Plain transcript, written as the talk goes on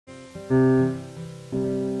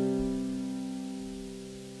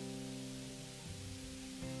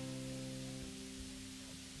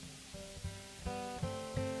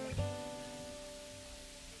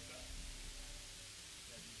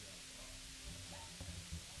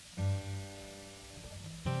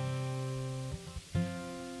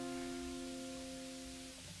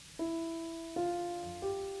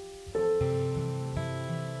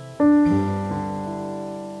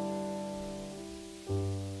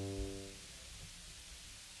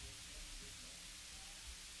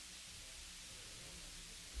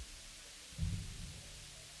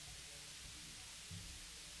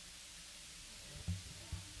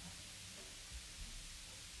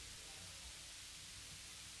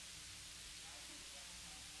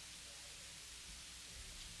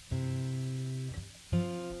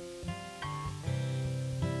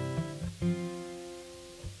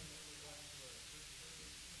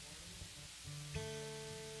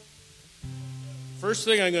First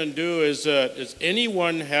thing I'm going to do is, does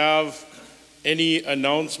anyone have any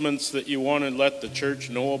announcements that you want to let the church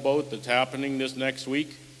know about that's happening this next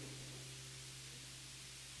week?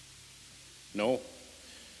 No?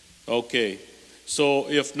 Okay. So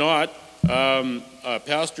if not,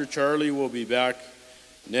 Pastor Charlie will be back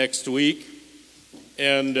next week.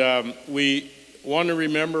 And we want to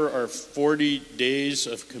remember our 40 Days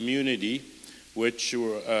of Community, which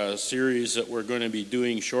a series that we're going to be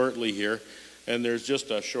doing shortly here. And there's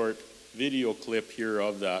just a short video clip here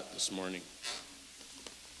of that this morning.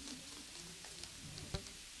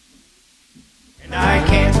 And I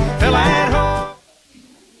can't feel at home.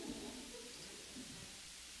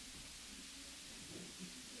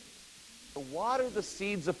 Water the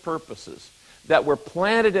seeds of purposes that were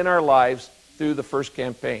planted in our lives through the first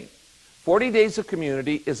campaign. 40 Days of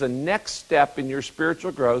Community is a next step in your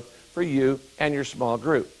spiritual growth for you and your small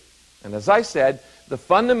group. And as I said, the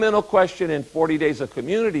fundamental question in 40 Days of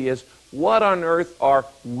Community is, what on earth are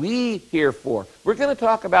we here for? We're going to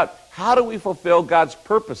talk about how do we fulfill God's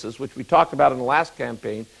purposes, which we talked about in the last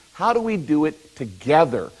campaign. How do we do it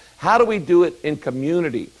together? How do we do it in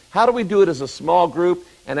community? How do we do it as a small group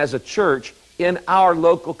and as a church in our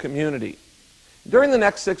local community? During the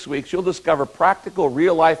next 6 weeks, you'll discover practical,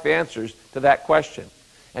 real-life answers to that question.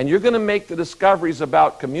 And you're going to make the discoveries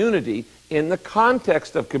about community in the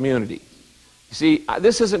context of community. You see,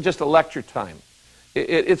 this isn't just a lecture time.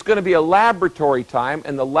 It's going to be a laboratory time,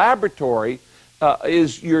 and the laboratory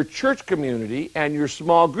is your church community and your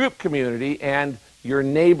small group community and your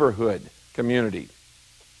neighborhood community.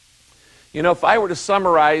 You know, if I were to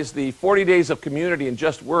summarize the 40 Days of Community in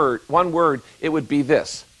just one word, it would be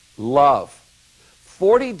this: love.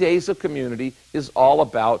 40 Days of Community is all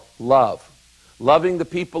about love. Loving the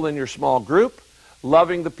people in your small group,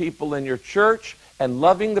 loving the people in your church, and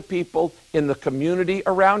loving the people in the community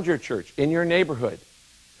around your church, in your neighborhood.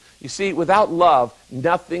 You see, without love,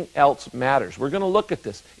 nothing else matters. We're going to look at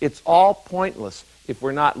this. It's all pointless if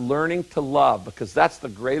we're not learning to love, because that's the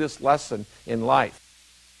greatest lesson in life.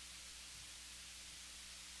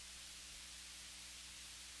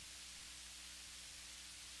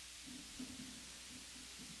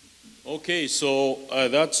 Okay, so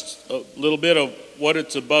that's a little bit of what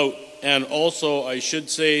it's about. And also, I should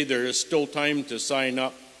say there is still time to sign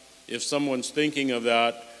up. If someone's thinking of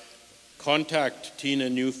that, contact Tina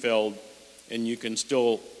Neufeld, and you can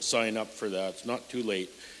still sign up for that. It's not too late.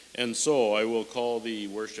 And so I will call the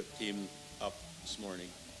worship team up this morning.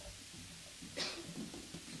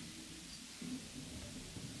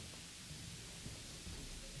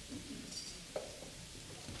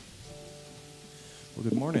 Well,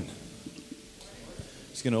 good morning.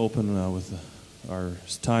 Just going to open with our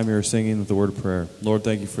time here singing with the word of prayer. Lord,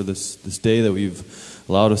 thank you for this day that you've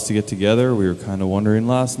allowed us to get together. We were kind of wondering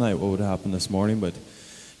last night what would happen this morning, but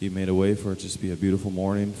you made a way for it to just be a beautiful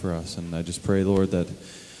morning for us. And I just pray, Lord, that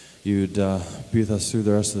you'd be with us through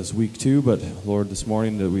the rest of this week too. But Lord, this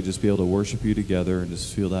morning that we just be able to worship you together and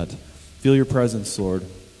just feel your presence, Lord,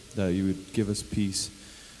 that you would give us peace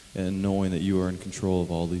and knowing that you are in control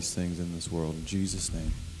of all these things in this world. In Jesus'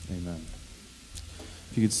 name, amen.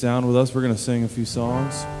 If you could stand with us, we're going to sing a few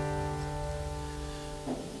songs.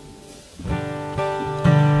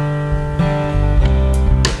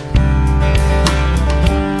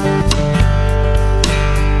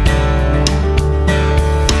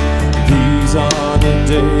 These are the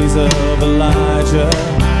days of Elijah,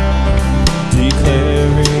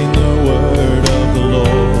 declaring the word of the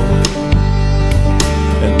Lord.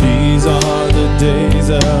 And these are the days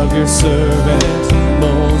of your servant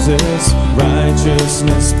Moses,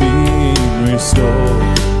 righteousness being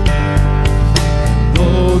restored.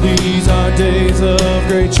 Though these are days of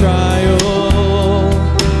great trial,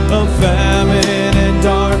 of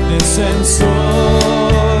the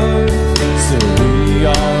sword. So we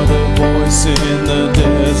are the voice in the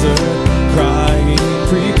desert, crying,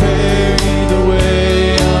 prepare ye the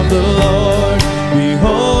way of the Lord.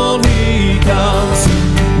 Behold, he comes,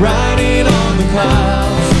 riding on the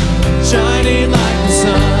clouds, shining like the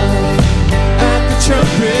sun. At the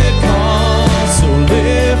trumpet call, so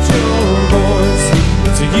lift your voice.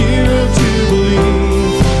 It's a year of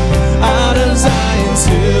jubilee. Out of Zion's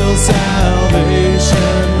hill,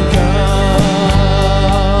 salvation comes.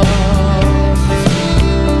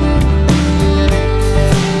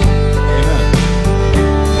 Amen.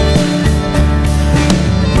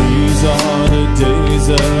 These are the days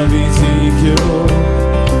of Ezekiel,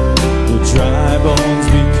 the dry bones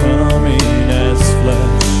becoming as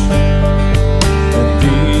flesh. And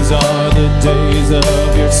these are the days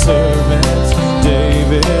of your servant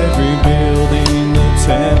David, rebuilding the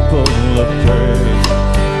temple of praise.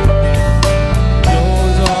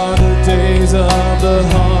 Those are the days of the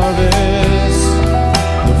harvest.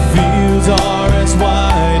 The fields are as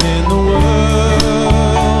white in the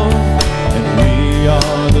world, and we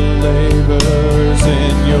are the laborers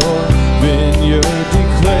in your vineyard,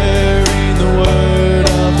 declaring the word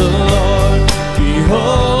of the Lord.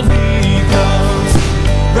 Behold, he comes,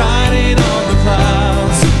 riding on the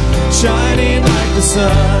clouds, shining like the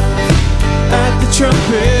sun. At the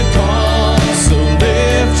trumpet call, so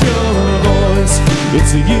lift your voice.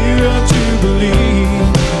 It's a year of jubilee.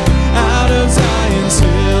 Out of Zion's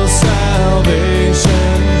hill,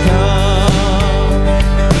 salvation comes.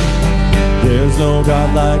 There's no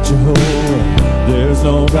God like Jehovah. There's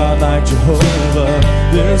no God like Jehovah.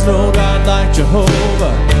 There's no God like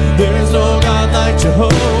Jehovah. There's no God like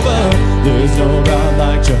Jehovah. There's no God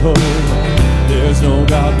like Jehovah. There's no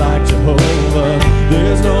God like Jehovah.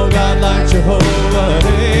 There's no God like Jehovah.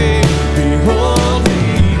 Hey, behold,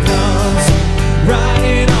 he comes,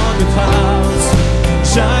 riding on the clouds,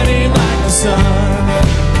 shining like the sun.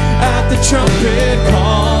 At the trumpet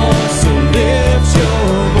call, so lift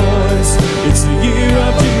your voice. It's the year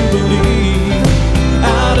of jubilee.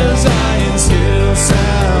 Out of Zion's hill,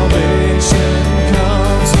 salvation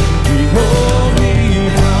comes. Behold, he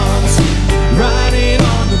comes, riding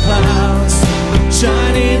on the clouds,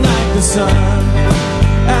 shining like the sun.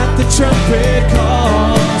 At the trumpet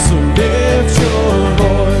call, so lift your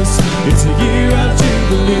voice. It's a year of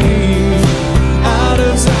jubilee. Out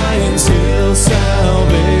of Zion's hill,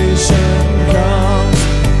 salvation comes.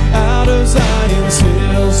 Out of Zion's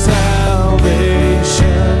hill,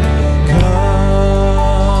 salvation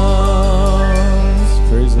comes.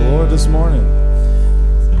 Praise the Lord this morning.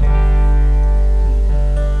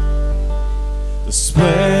 The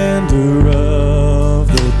splendor of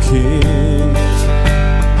the King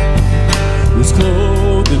was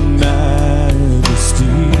clothed in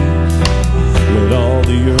majesty. Let all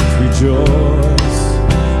the earth rejoice,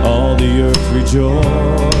 all the earth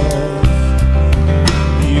rejoice.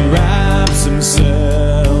 He wraps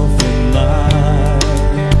himself in light,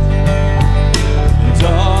 and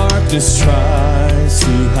darkness tries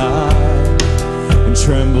to hide, and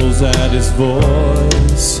trembles at his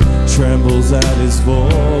voice, trembles at his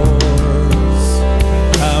voice.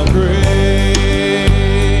 How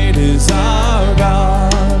great is our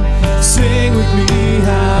God? Sing with me,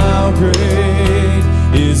 how great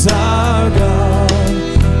is our God?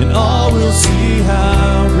 And all will see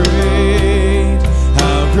how great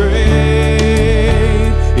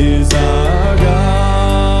is our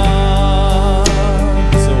God.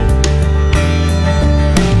 So,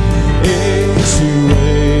 age to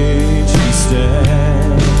age he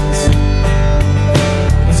stands.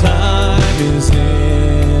 Time is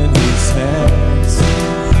in his hands.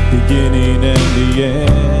 Beginning and the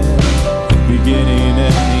end. Beginning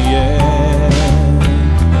and the end.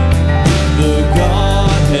 The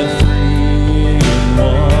Godhead three in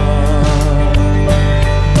one.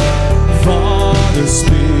 Father,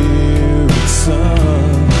 Spirit,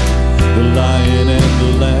 Son. The Lion and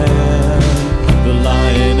the Lamb. The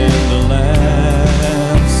Lion and the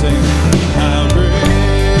Lamb. Sing, how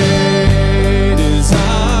great is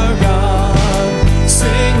our God?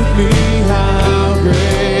 Sing with me, how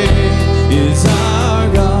great is our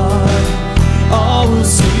God? All will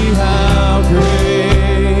see how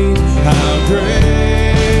great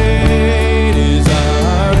is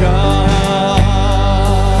our God.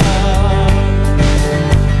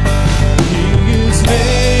 He is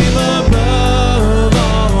name above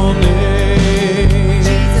all names,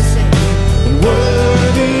 and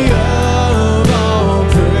worthy of all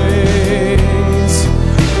praise.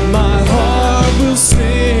 My heart will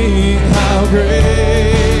sing how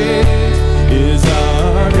great is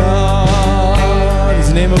our God.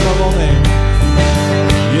 His name above all names.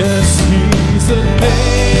 Yes, he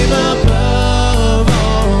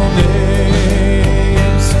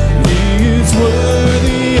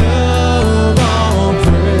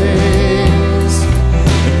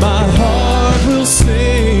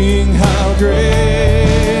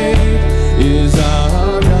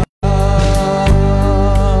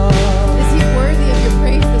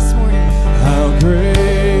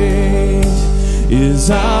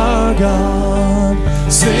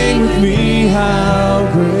Sing with me, how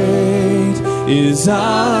great is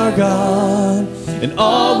our God, and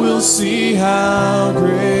all will see how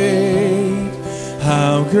great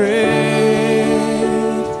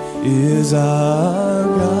is our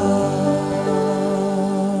God.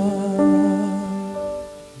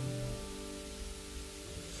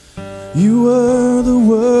 You were the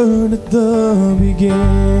Word at the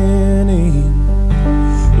beginning,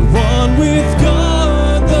 the one with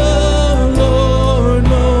God, the Lord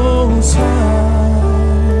Most High.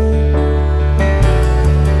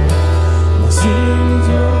 My sin,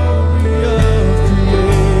 glory of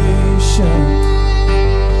creation,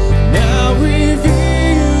 now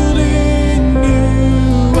revealed in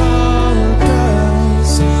you, our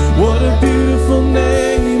Christ. What a beautiful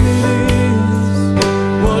name it is.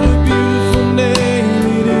 What a beautiful name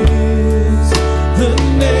it is. The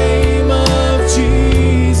name of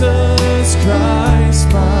Jesus Christ,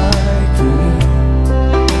 my King.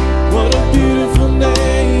 What a beautiful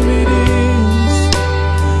name it is.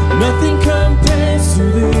 Nothing compares to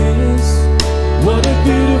this. What a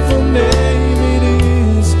beautiful name it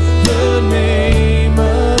is. The name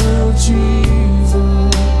of Jesus.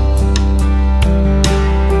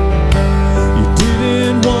 You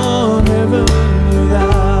didn't want heaven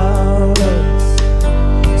without us,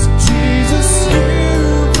 so Jesus, you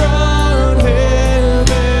brought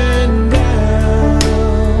heaven down.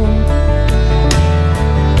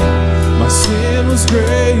 My sin was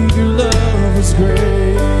great, your love was greater.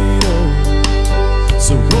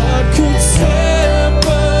 So what could separate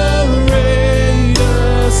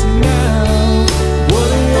us now? What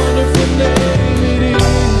a wonderful name it is.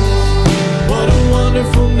 What a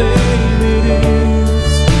wonderful name it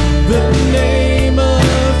is. The name of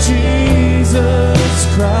Jesus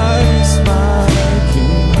Christ, my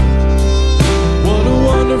King. What a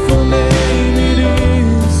wonderful name it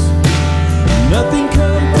is. Nothing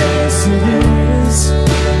compares to this.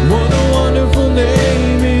 What a wonderful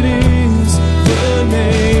name it is. The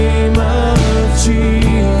name of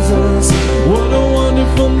Jesus. What a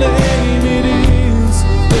wonderful name it is.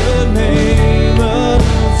 The name of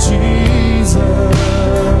Jesus.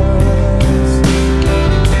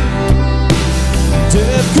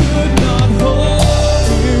 Death could not hold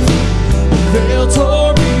you. The veil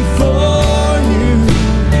tore before you.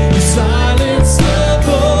 You silenced the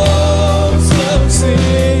voice of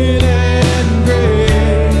sin and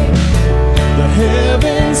grave. The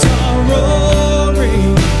heavens are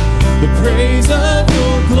roaring the praise of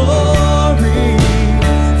your glory.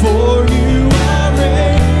 For you are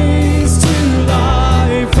raised to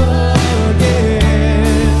life again.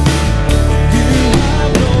 You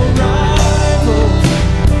have no rival,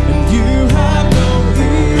 and you have no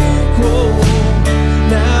equal.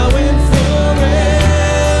 Now and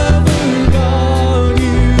forever, God,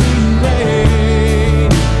 you reign.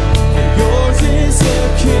 Yours is the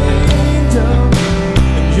kingdom,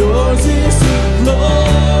 and yours is the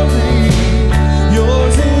glory.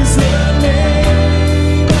 Yours is the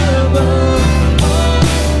name above all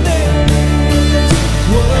names.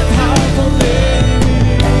 What a powerful name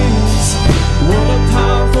it is. What a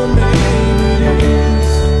powerful name it is.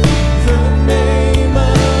 The name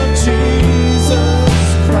of Jesus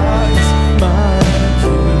Christ, my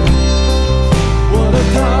King. What a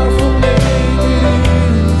powerful name it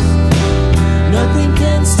is. Nothing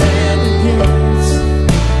can stand against.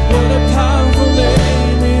 What a powerful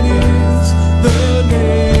name it is. The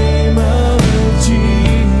name of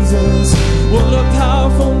Jesus. What a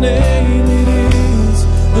powerful name it is.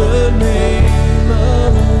 The name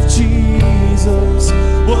of Jesus.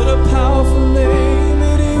 What a powerful name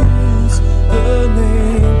it is. The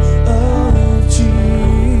name of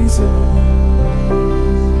Jesus.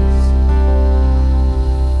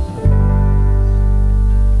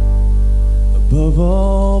 Above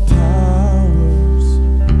all powers,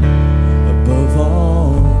 above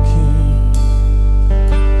all kings,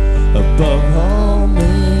 above all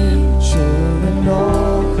nature and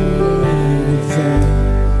all created things,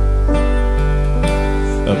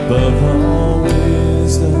 above all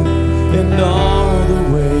wisdom and all the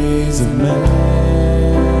ways of man.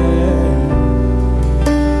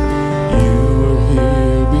 You were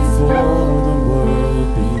here before the world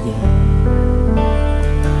began.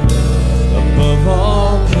 Above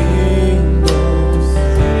all kingdoms,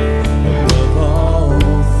 above all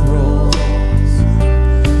thrones,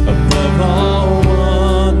 above all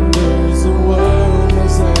wonders the world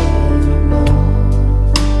has ever known,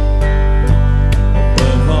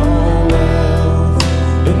 above all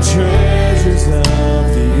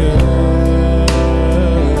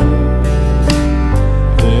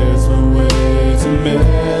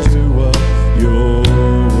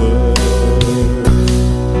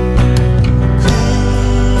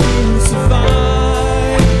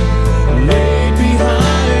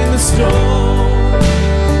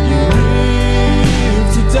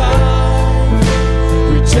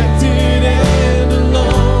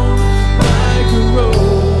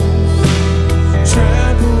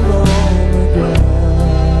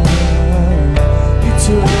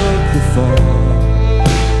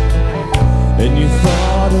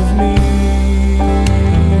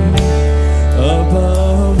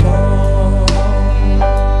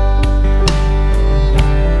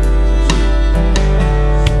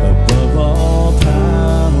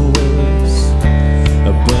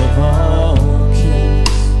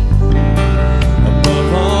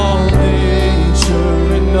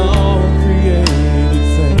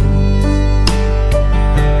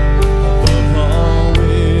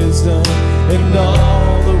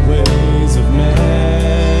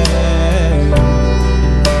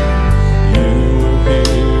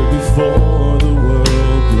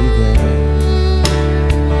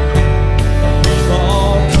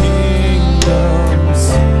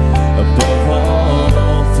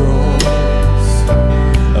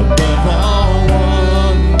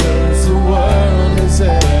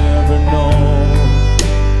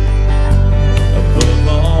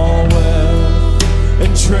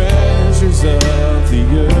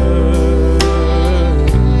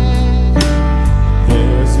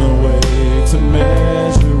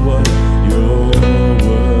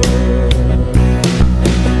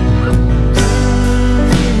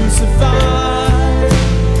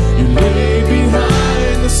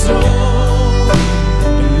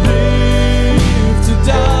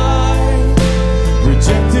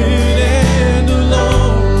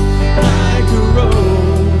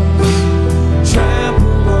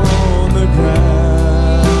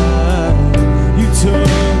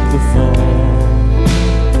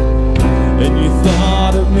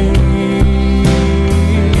thought of me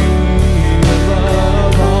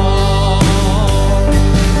above all.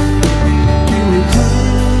 You were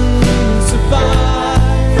crucified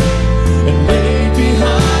and laid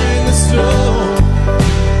behind the stone.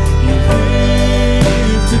 You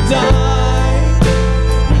lived to die,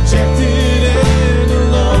 rejected and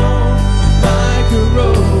alone, like a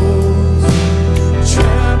rose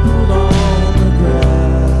trampled on the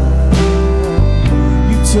ground.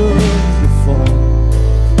 You took the fall,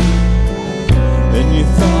 and you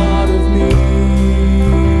thought of me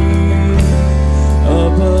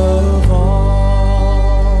above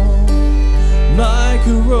all, like a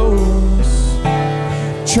rose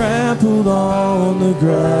trampled on the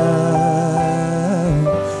ground.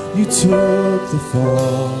 You took the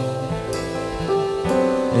fall,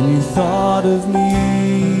 and you thought of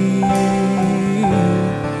me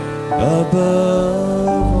above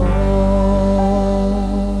all.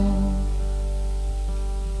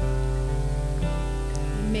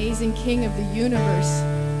 Amazing King of the universe.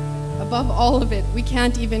 Above all of it, we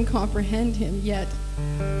can't even comprehend him yet.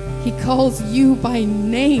 He calls you by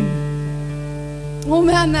name. Oh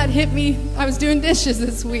man, that hit me. I was doing dishes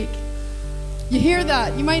this week. You hear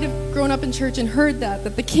that? You might have grown up in church and heard that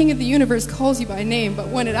the King of the universe calls you by name, but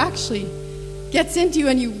when it actually gets into you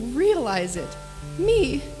and you realize it,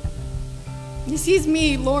 me, he sees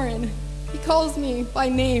me, Lauren. He calls me by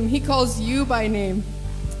name. He calls you by name.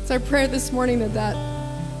 It's our prayer this morning that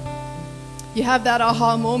you have that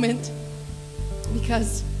aha moment,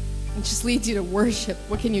 because it just leads you to worship.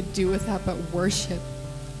 What can you do with that but worship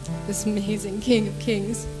this amazing King of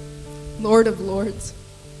Kings, Lord of Lords,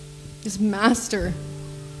 this master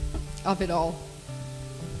of it all?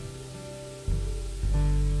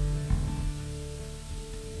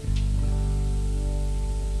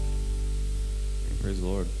 Praise the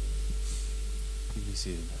Lord. You can be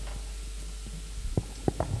seated.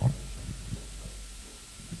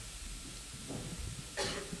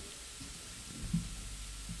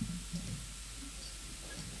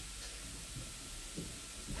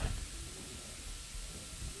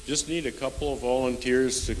 Just need a couple of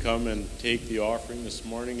volunteers to come and take the offering this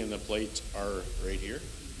morning, and the plates are right here.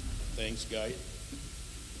 Thanks, guys.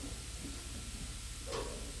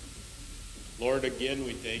 Lord, again,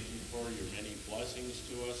 we thank you for your many blessings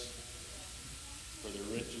to us, for the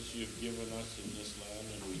riches you've given us in this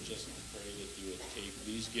land, and we just pray that you would take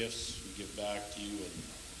these gifts we give back to you and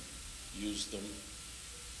use them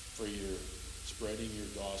for your spreading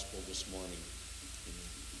your gospel this morning. Amen.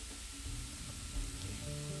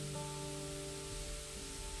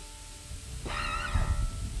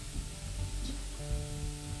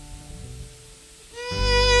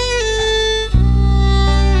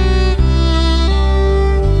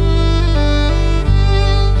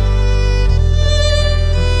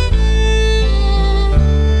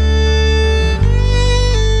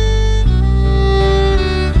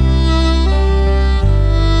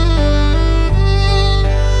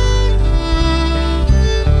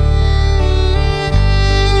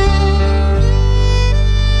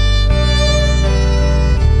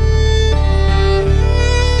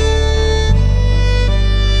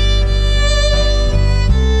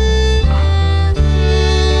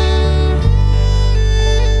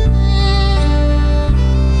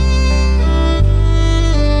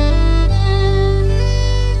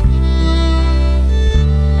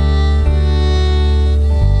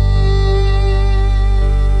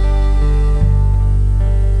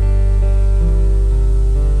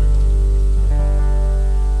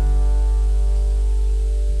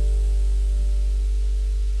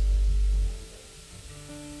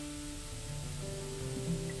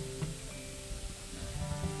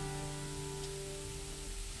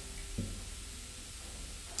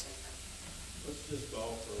 Let's just bow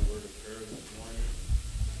for a word of prayer this morning.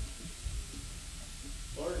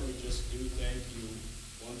 Lord, we just do thank you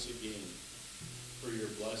once again for your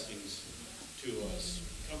blessings to us.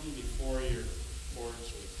 Come before your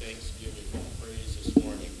courts with thanksgiving and praise this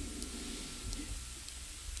morning.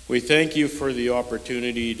 We thank you for the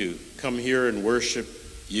opportunity to come here and worship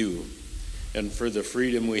you, and for the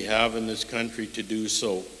freedom we have in this country to do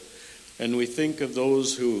so. And we think of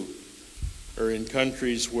those who are in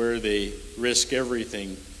countries where they risk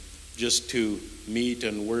everything just to meet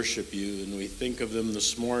and worship you. And we think of them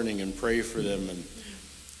this morning and pray for them and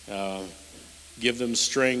give them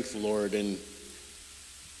strength, Lord, and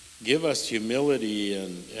give us humility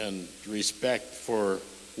and respect for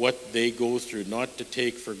what they go through, not to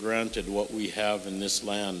take for granted what we have in this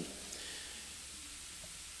land.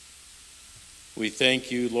 We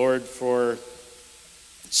thank you, Lord, for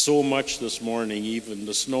so much this morning, even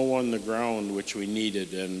the snow on the ground, which we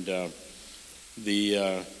needed, and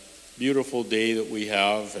the beautiful day that we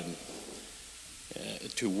have, and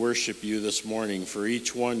to worship you this morning. For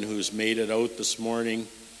each one who's made it out this morning,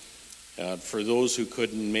 for those who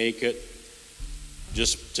couldn't make it,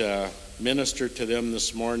 just minister to them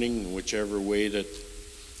this morning, whichever way that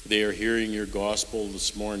they are hearing your gospel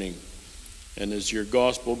this morning. And as your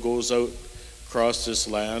gospel goes out across this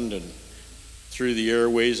land and through the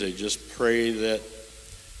airways, I just pray that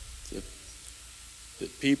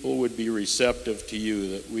people would be receptive to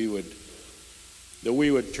you, that we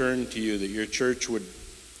would turn to you, that your church would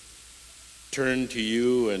turn to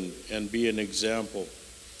you and be an example,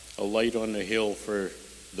 a light on the hill for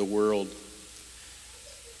the world.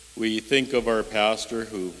 We think of our pastor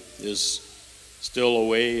who is still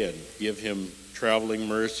away, and give him traveling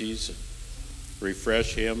mercies, and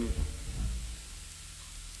refresh him.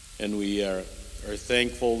 And we are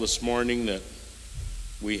thankful this morning that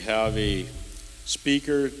we have a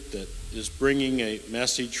speaker that is bringing a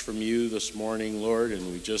message from you this morning, Lord,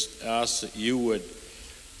 and we just ask that you would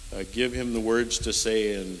give him the words to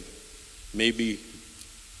say, and maybe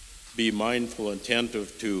be mindful and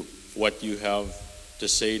attentive to what you have to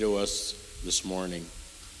say to us this morning.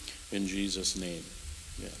 In Jesus' name,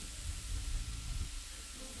 amen.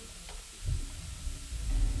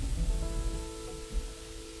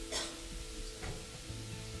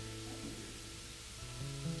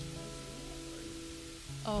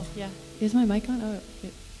 Oh, yeah. Is my mic on? Oh,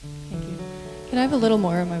 good. Thank you. Can I have a little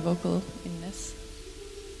more of my vocal in this?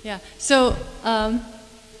 Yeah. So I'm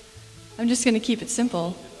just going to keep it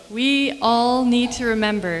simple. We all need to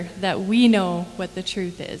remember that we know what the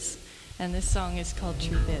truth is. And this song is called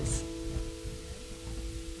Truth Is.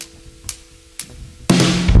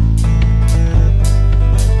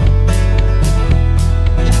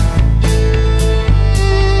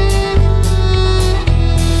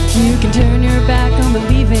 You can turn your back on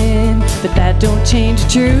believing, but that don't change the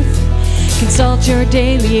truth. Consult your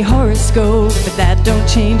daily horoscope, but that don't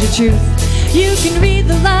change the truth. You can read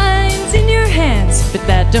the lines in your hands, but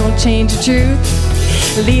that don't change the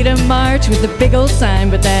truth. Lead a march with a big old sign,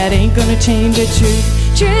 but that ain't gonna change the truth.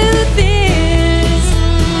 Truth is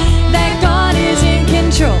that God is in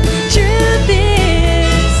control. Truth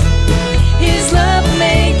is His love will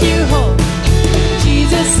make you whole.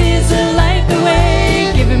 Jesus is the light, the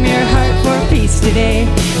way. Give Him your heart for peace today.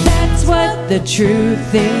 That's what the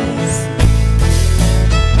truth is.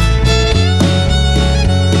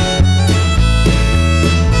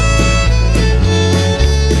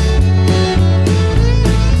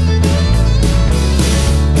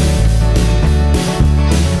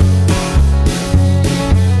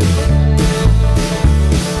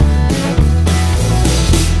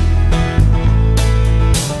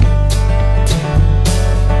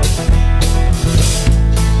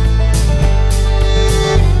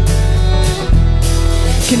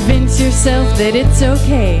 Convince yourself that it's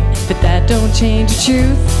okay, but that don't change the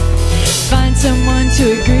truth. Find someone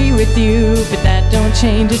to agree with you, but that don't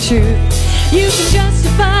change the truth. You can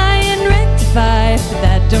justify and rectify, but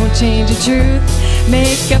that don't change the truth.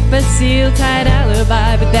 Make up a seal-tied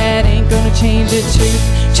alibi, but that ain't gonna change the truth.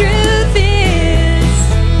 Truth is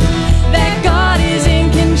that God is in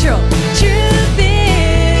control. Truth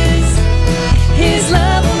is His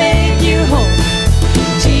love will make you whole.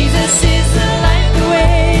 Jesus is the light, the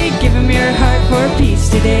way. Give Him your heart for peace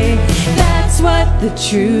today. That's what the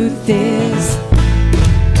truth is.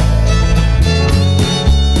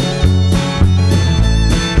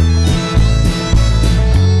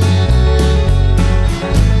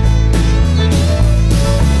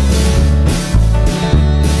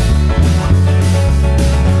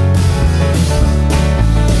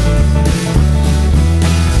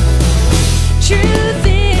 Truth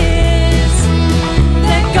is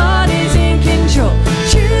that God is in control.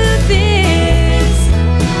 Truth is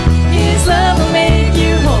His love will make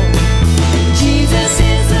you whole. Jesus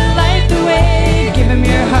is the light, the way. Give Him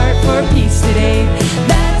your heart for peace today.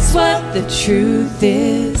 That's what the truth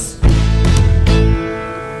is.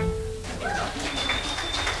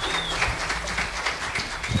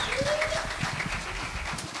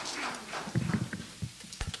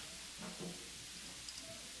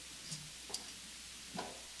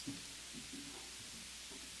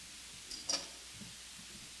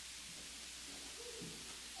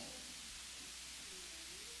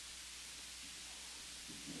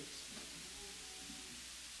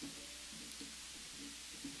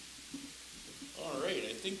 All right,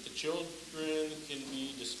 I think the children can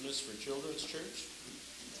be dismissed for Children's Church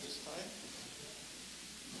this time.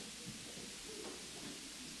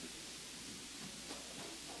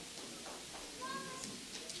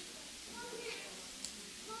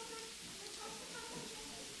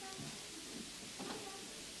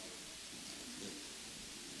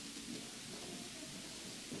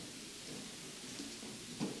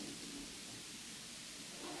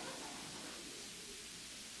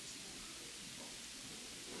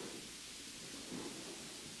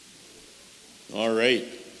 All right.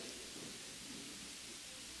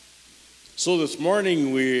 So this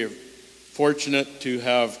morning we're fortunate to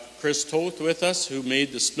have Chris Toth with us, who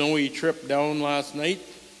made the snowy trip down last night.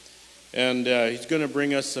 And he's going to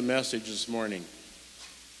bring us a message this morning.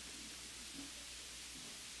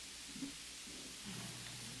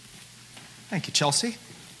 Thank you, Chelsea.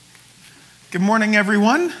 Good morning,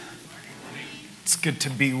 everyone. It's good to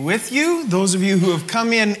be with you. Those of you who have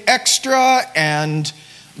come in extra, and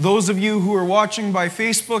those of you who are watching by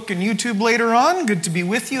Facebook and YouTube later on, good to be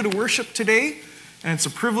with you to worship today. And it's a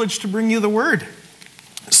privilege to bring you the word.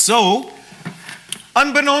 So,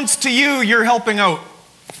 unbeknownst to you, you're helping out.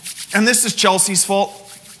 And this is Chelsea's fault.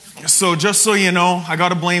 So just so you know, I got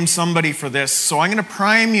to blame somebody for this. So I'm going to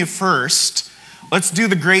prime you first. Let's do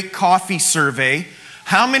the great coffee survey.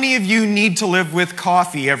 How many of you need to live with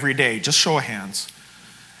coffee every day? Just show of hands.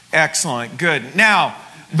 Excellent, good. Now,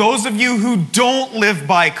 those of you who don't live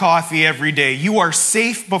by coffee every day, you are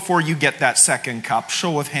safe before you get that second cup.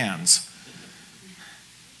 Show of hands.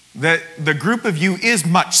 The group of you is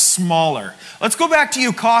much smaller. Let's go back to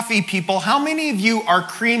you coffee people. How many of you are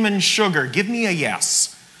cream and sugar? Give me a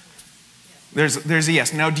yes. There's a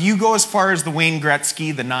yes. Now, do you go as far as the Wayne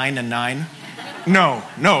Gretzky, the 9 and 9? No.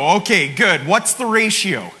 Okay, good. What's the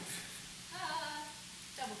ratio?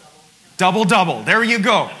 Double-double. There you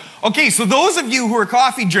go. Okay, so those of you who are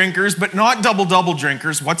coffee drinkers but not double-double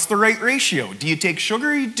drinkers, what's the right ratio? Do you take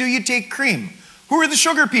sugar or do you take cream? Who are the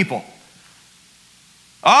sugar people?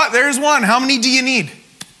 There's one. How many do you need?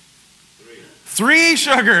 3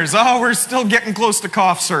 sugars. We're still getting close to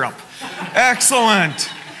cough syrup. Excellent.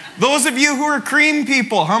 Those of you who are cream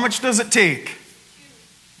people, how much does it take?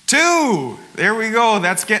 2. There we go.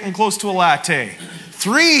 That's getting close to a latte.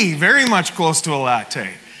 3. Very much close to a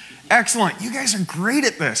latte. Excellent. You guys are great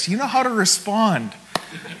at this. You know how to respond.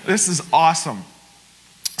 This is awesome.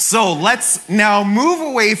 So let's now move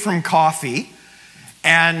away from coffee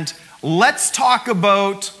and let's talk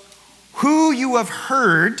about who you have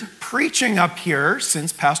heard preaching up here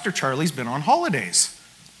since Pastor Charlie's been on holidays.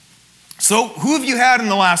 So who have you had in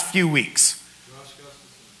the last few weeks?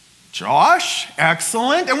 Josh,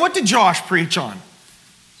 excellent. And what did Josh preach on?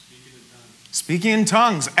 Speaking in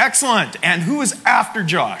tongues. Excellent. And who was after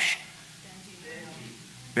Josh?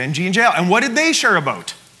 Benji and Jael. And what did they share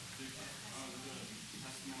about?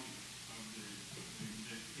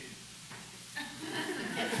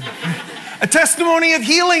 A testimony of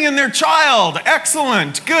healing in their child.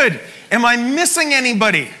 Excellent. Good. Am I missing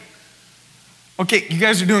anybody? Okay, you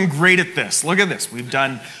guys are doing great at this. Look at this. We've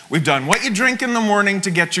done what you drink in the morning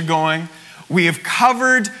to get you going. We have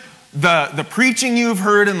covered the preaching you've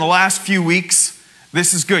heard in the last few weeks.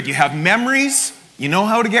 This is good. You have memories. You know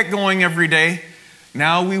how to get going every day.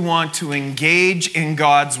 Now we want to engage in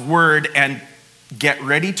God's word and get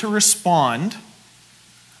ready to respond.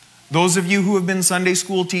 Those of you who have been Sunday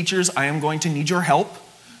school teachers, I am going to need your help.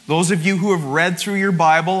 Those of you who have read through your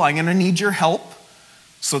Bible, I'm going to need your help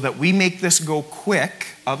so that we make this go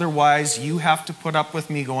quick. Otherwise, you have to put up with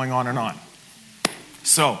me going on and on.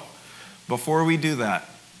 So, before we do that,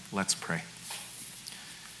 let's pray.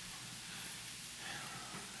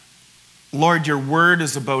 Lord, your word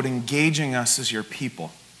is about engaging us as your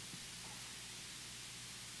people.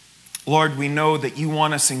 Lord, we know that you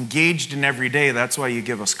want us engaged in every day. That's why you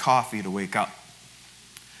give us coffee to wake up.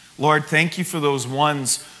 Lord, thank you for those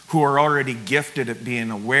ones who are already gifted at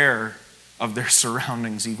being aware of their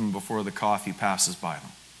surroundings even before the coffee passes by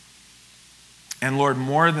them. And Lord,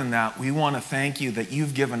 more than that, we want to thank you that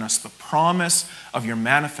you've given us the promise of your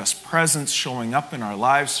manifest presence showing up in our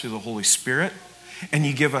lives through the Holy Spirit. And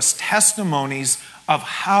you give us testimonies of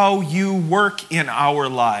how you work in our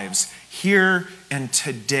lives here and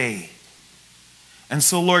today. And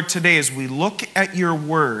so, Lord, today as we look at your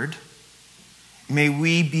word, may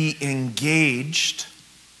we be engaged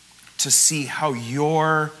to see how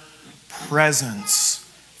your presence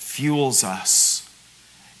fuels us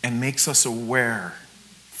and makes us aware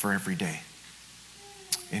for every day.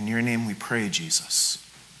 In your name we pray, Jesus.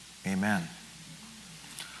 Amen.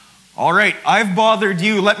 All right, I've bothered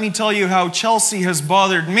you. Let me tell you how Chelsea has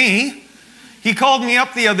bothered me. He called me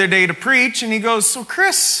up the other day to preach, and he goes, "So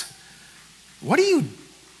Chris, what do you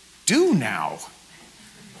do now?"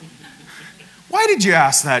 Why did you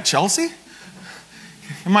ask that, Chelsea?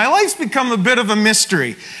 My life's become a bit of a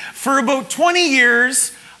mystery. For about 20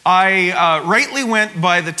 years, I rightly went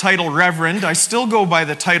by the title Reverend. I still go by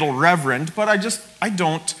the title Reverend, but I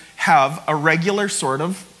don't have a regular sort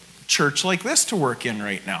of church like this to work in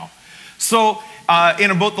right now. So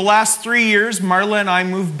in about the last 3 years, Marla and I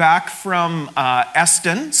moved back from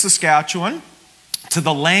Eston, Saskatchewan, to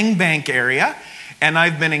the Langbank area. and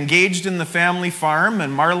I've been engaged in the family farm,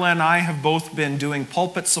 and Marla and I have both been doing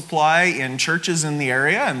pulpit supply in churches in the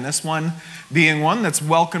area, and this one being one that's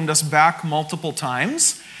welcomed us back multiple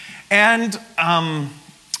times. And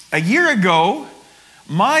a year ago,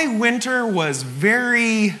 my winter was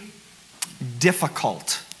very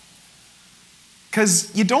difficult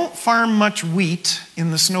because you don't farm much wheat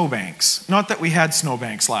in the snowbanks. Not that we had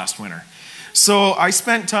snowbanks last winter. So I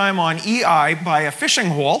spent time on EI by a fishing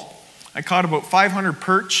hole. I caught about 500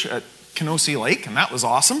 perch at Kenosee Lake, and that was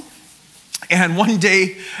awesome. And one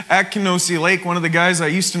day at Kenosee Lake, one of the guys I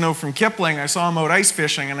used to know from Kipling, I saw him out ice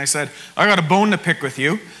fishing, and I said, I got a bone to pick with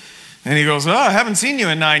you. And he goes, I haven't seen you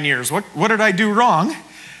in 9 years. What did I do wrong?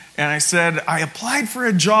 And I said, I applied for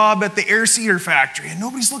a job at the air seeder factory, and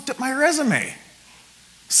nobody's looked at my resume.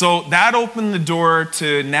 So that opened the door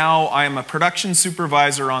to now I am a production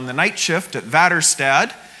supervisor on the night shift at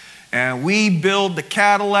Vaterstad. And we build the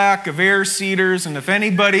Cadillac of air seeders, and if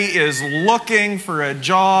anybody is looking for a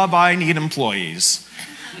job, I need employees.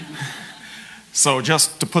 So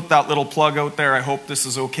just to put that little plug out there, I hope this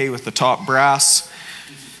is okay with the top brass.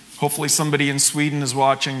 Hopefully somebody in Sweden is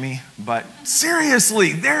watching me. But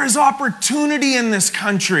seriously, there is opportunity in this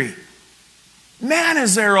country. Man,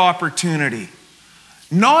 is there opportunity.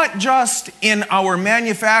 Not just in our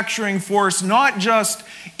manufacturing force, not just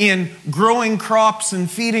in growing crops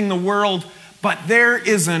and feeding the world, but there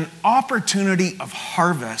is an opportunity of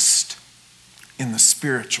harvest in the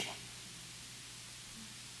spiritual.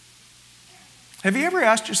 Have you ever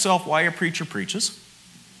asked yourself why a preacher preaches?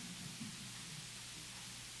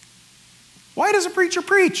 Why does a preacher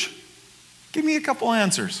preach? Give me a couple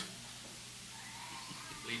answers.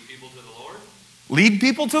 Lead people to the Lord. Lead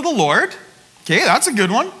people to the Lord. Okay, that's a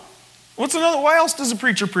good one. What's another? Why else does a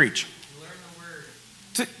preacher preach? To learn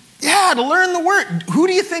the To word. learn the word. Who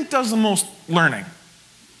do you think does the most learning?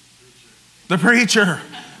 The preacher.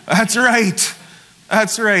 That's right.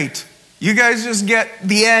 That's right. You guys just get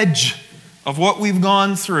the edge of what we've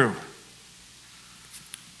gone through.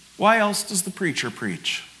 Why else does the preacher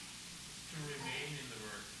preach? To remain in the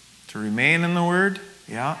word. To remain in the word?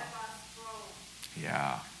 Yeah.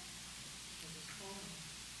 Yeah.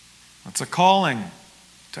 That's a calling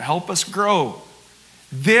to help us grow.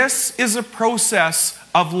 This is a process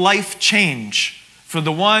of life change for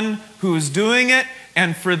the one who is doing it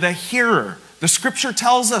and for the hearer. The scripture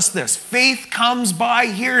tells us this. Faith comes by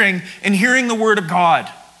hearing, and hearing the word of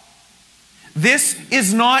God. This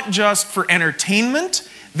is not just for entertainment.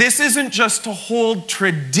 This isn't just to hold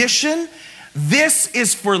tradition. This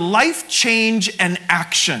is for life change and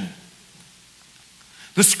action.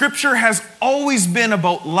 The scripture has always been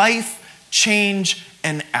about life, change,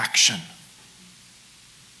 and action.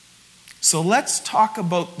 So let's talk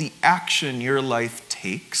about the action your life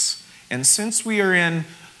takes. And since we are in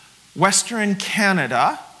Western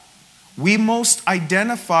Canada, we most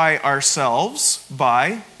identify ourselves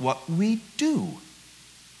by what we do.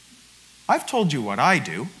 I've told you what I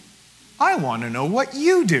do. I want to know what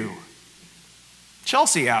you do.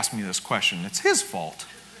 Chelsea asked me this question. It's his fault.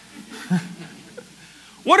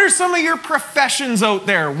 What are some of your professions out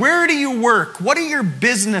there? Where do you work? What are your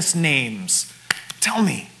business names? Tell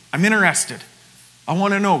me. I'm interested. I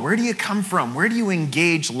want to know. Where do you come from? Where do you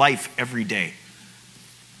engage life every day?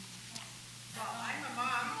 Well,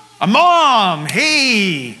 I'm a mom. A mom.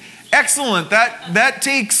 Hey. Excellent. That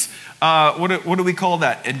takes, what do we call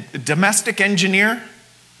that? A domestic engineer?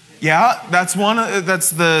 Yeah, that's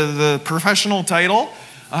that's the professional title.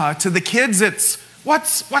 To the kids, it's,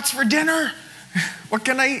 what's for dinner? What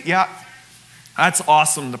can I eat? Yeah, that's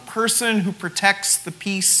awesome. The person who protects the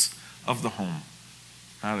peace of the home.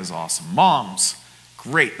 That is awesome. Moms,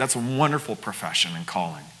 great. That's a wonderful profession and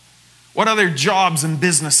calling. What other jobs and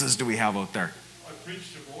businesses do we have out there? I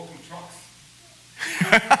preach to broken trucks.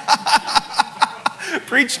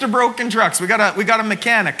 Preach to broken trucks. We got a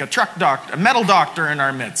mechanic, a truck doctor, a metal doctor in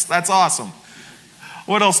our midst. That's awesome.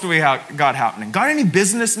 What else do we got happening? Got any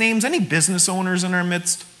business names? Any business owners in our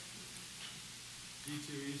midst?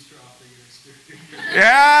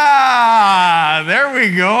 Yeah, there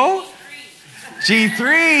we go.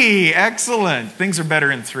 G3, excellent. Things are better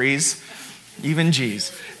in threes, even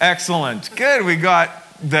G's. Excellent. Good, we got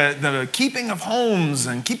the keeping of homes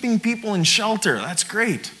and keeping people in shelter. That's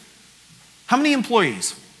great. How many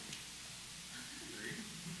employees?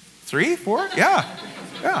 3, 4?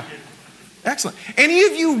 Yeah. Excellent. Any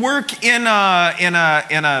of you work in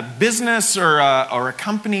a business or a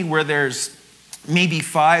company where there's maybe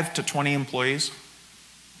 5 to 20 employees?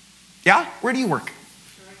 Yeah? Where do you work?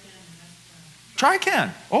 Trican.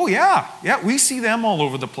 Oh, yeah. Yeah, we see them all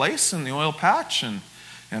over the place in the oil patch. And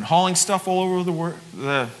and hauling stuff all over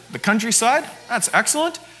the countryside. That's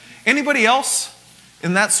excellent. Anybody else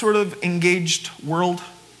in that sort of engaged world?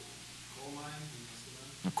 Coal mine.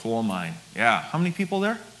 The coal mine. Yeah. How many people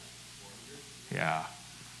there? 400. Yeah.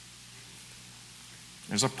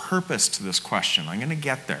 There's a purpose to this question. I'm going to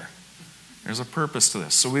get there. There's a purpose to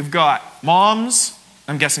this. So we've got moms.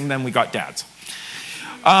 I'm guessing then we got dads.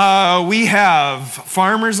 We have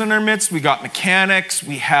farmers in our midst. We got mechanics.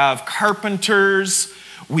 We have carpenters.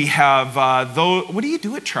 We have those. What do you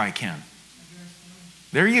do at Trican?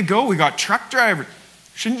 There you go. We got truck drivers.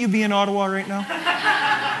 Shouldn't you be in Ottawa right now?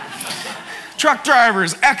 Truck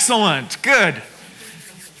drivers. Excellent. Good.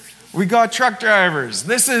 We got truck drivers.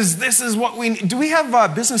 This is what we need. Do we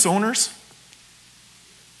have business owners?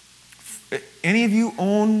 Any of you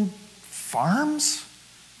own farms?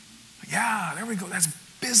 Yeah, there we go. That's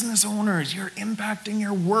business owners. You're impacting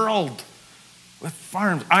your world with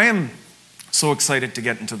farms. I am so excited to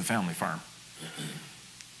get into the family farm.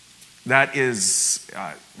 That is,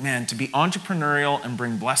 man, to be entrepreneurial and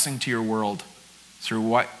bring blessing to your world through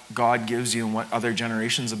what God gives you and what other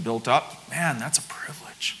generations have built up, man, that's a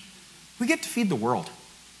privilege. We get to feed the world.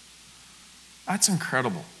 That's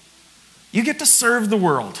incredible. You get to serve the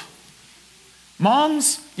world.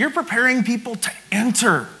 Moms, you're preparing people to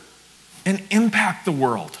enter and impact the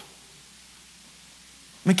world.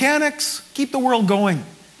 Mechanics, keep the world going.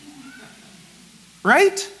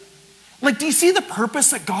 Right? Like, do you see the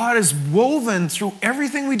purpose that God has woven through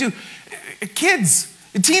everything we do? Kids,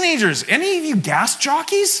 teenagers, any of you gas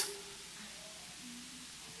jockeys?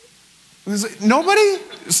 Nobody?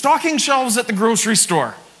 Stocking shelves at the grocery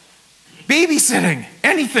store. Babysitting,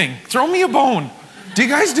 anything. Throw me a bone. Do you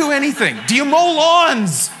guys do anything? Do you mow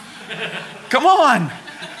lawns? Come on.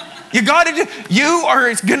 You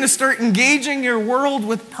are going to start engaging your world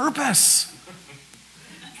with purpose.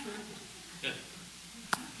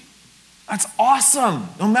 That's awesome.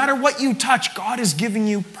 No matter what you touch, God is giving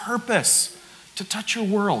you purpose to touch your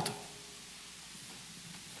world.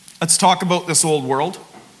 Let's talk about this old world.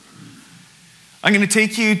 I'm going to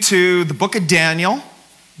take you to the book of Daniel,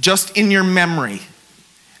 just in your memory.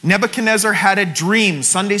 Nebuchadnezzar had a dream.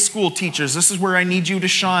 Sunday school teachers, this is where I need you to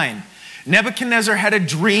shine. Nebuchadnezzar had a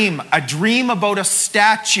dream about a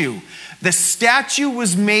statue. The statue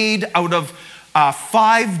was made out of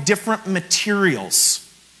 5 different materials.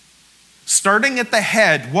 Starting at the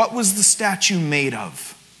head, what was the statue made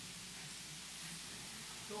of?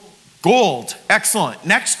 Gold. Excellent.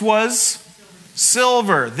 Next was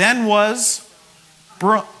silver. Then was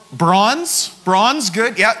bronze. Bronze,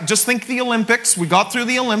 good. Yeah, just think the Olympics. We got through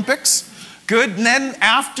the Olympics. Good. And then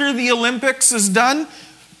after the Olympics is done,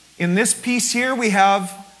 in this piece here, we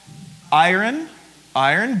have iron.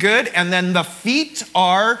 Iron, good. And then the feet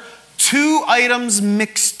are 2 items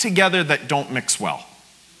mixed together that don't mix well.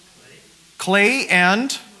 Clay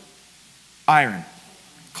and iron.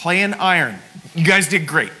 Clay and iron. You guys did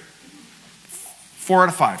great. 4 out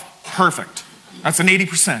of 5. Perfect. That's an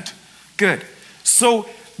 80%. Good. So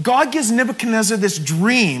God gives Nebuchadnezzar this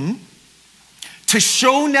dream to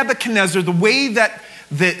show Nebuchadnezzar the way that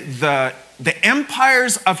the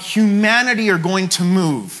empires of humanity are going to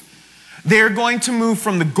move. They're going to move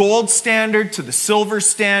from the gold standard to the silver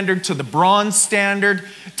standard to the bronze standard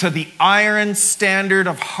to the iron standard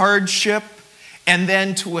of hardship, and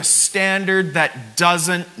then to a standard that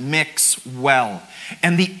doesn't mix well.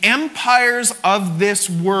 And the empires of this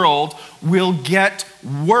world will get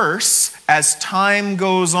worse as time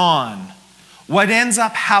goes on. What ends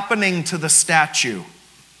up happening to the statue?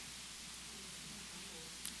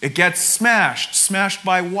 It gets smashed. Smashed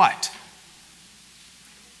by what?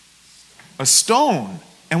 A stone.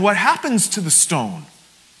 And what happens to the stone?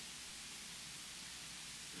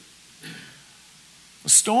 The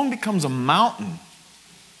stone becomes a mountain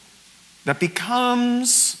that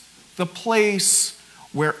becomes the place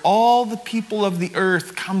where all the people of the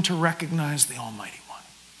earth come to recognize the Almighty One.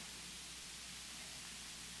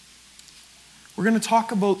 We're going to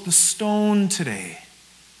talk about the stone today.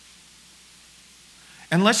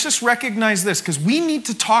 And let's just recognize this, because we need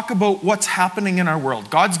to talk about what's happening in our world.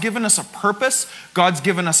 God's given us a purpose. God's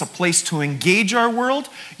given us a place to engage our world.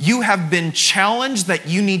 You have been challenged that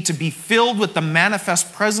you need to be filled with the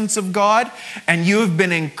manifest presence of God. And you have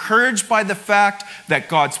been encouraged by the fact that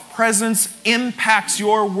God's presence impacts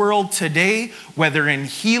your world today, whether in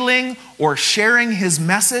healing or sharing His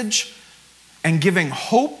message and giving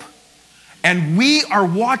hope. And we are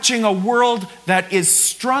watching a world that is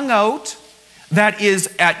strung out, that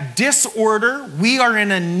is at disorder. We are in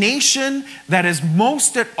a nation that is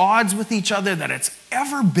most at odds with each other that it's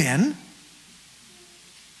ever been.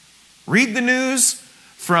 Read the news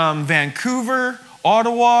from Vancouver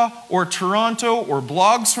Ottawa or Toronto or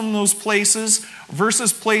blogs from those places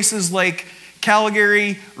versus places like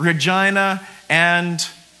Calgary, Regina, and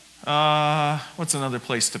what's another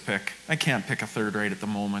place to pick? I can't pick a third right at the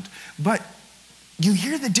moment. But you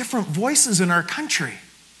hear the different voices in our country.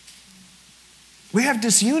 We have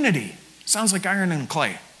disunity. Sounds like iron and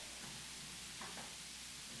clay.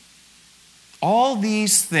 All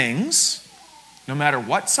these things, no matter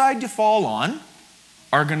what side you fall on,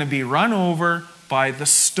 are going to be run over by the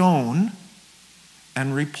stone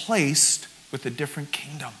and replaced with a different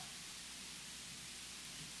kingdom.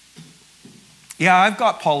 Yeah, I've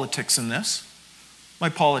got politics in this. My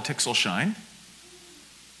politics will shine.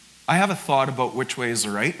 I have a thought about which way is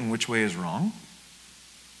right and which way is wrong.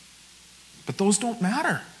 But those don't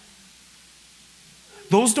matter.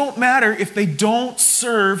 Those don't matter if they don't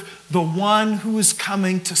serve the one who is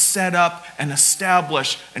coming to set up and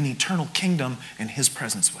establish an eternal kingdom in his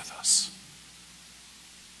presence with us.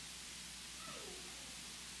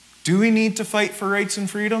 Do we need to fight for rights and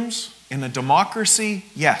freedoms? In a democracy,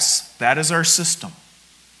 yes, that is our system.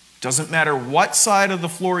 Doesn't matter what side of the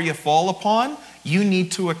floor you fall upon, you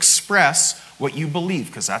need to express what you believe,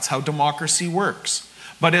 because that's how democracy works.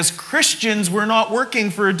 But as Christians, we're not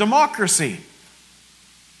working for a democracy.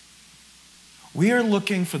 We are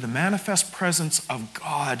looking for the manifest presence of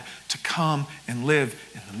God to come and live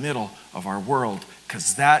in the middle of our world,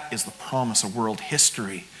 because that is the promise of world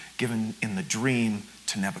history given in the dream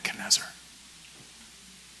to Nebuchadnezzar.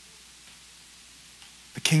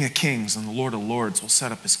 The King of Kings and the Lord of Lords will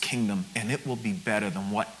set up his kingdom, and it will be better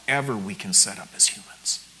than whatever we can set up as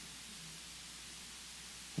humans.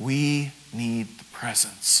 We need the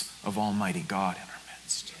presence of Almighty God in our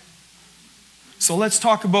midst. So let's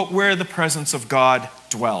talk about where the presence of God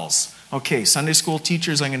dwells. Okay, Sunday school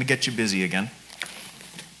teachers, I'm going to get you busy again.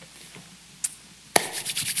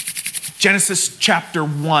 Genesis chapter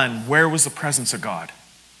 1, where was the presence of God?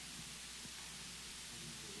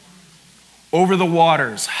 Over the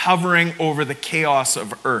waters, hovering over the chaos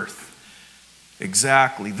of earth.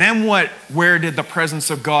 Exactly. Then what? Where did the presence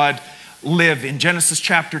of God live? In Genesis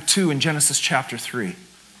chapter 2 and Genesis chapter 3.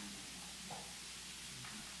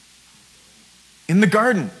 In the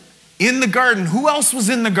garden. In the garden. Who else was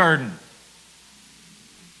in the garden?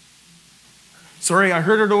 Sorry, I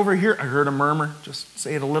heard it over here. I heard a murmur. Just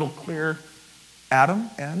say it a little clearer. Adam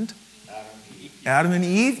and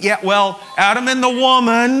Eve. Yeah, well, Adam and the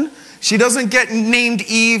woman. She doesn't get named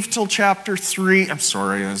Eve till chapter 3. I'm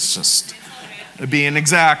sorry, it's just being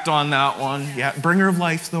exact on that one. Yeah, bringer of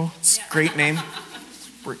life, though. It's a great name.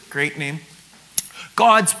 Great name.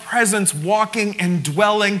 God's presence walking and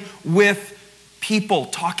dwelling with people,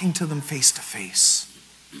 talking to them face to face.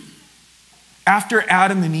 After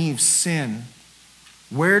Adam and Eve's sin,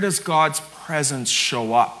 where does God's presence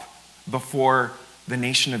show up before the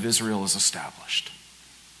nation of Israel is established?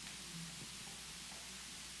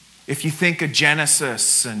 If you think of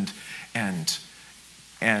Genesis and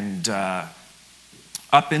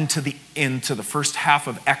up into the first half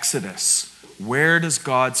of Exodus, where does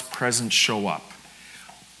God's presence show up?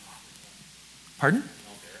 Pardon?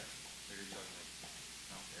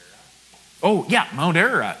 Oh yeah, Mount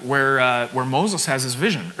Ararat, where Moses has his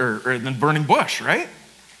vision, or the burning bush, right?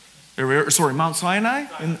 Sorry, Mount Sinai?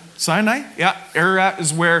 Sinai? Yeah, Ararat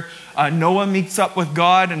is where Noah meets up with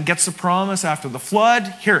God and gets the promise after the flood.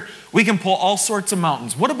 Here, we can pull all sorts of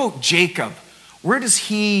mountains. What about Jacob? Where does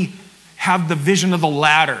he have the vision of the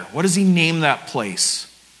ladder? What does he name that place?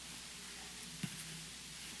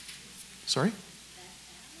 Sorry?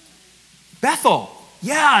 Bethel.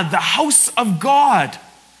 Yeah, the house of God.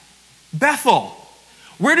 Bethel.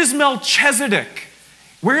 Where does Melchizedek?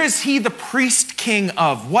 Where is he the priest king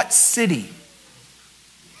of? What city?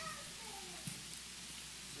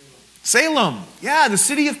 Salem. Yeah, the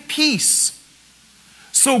city of peace.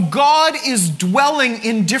 So God is dwelling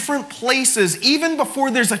in different places even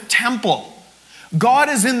before there's a temple. God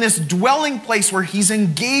is in this dwelling place where he's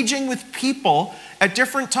engaging with people at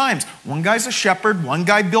different times. One guy's a shepherd. One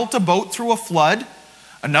guy built a boat through a flood.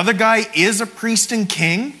 Another guy is a priest and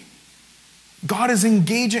king. God is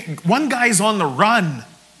engaging. One guy's on the run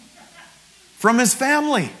from his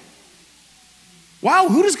family. Wow,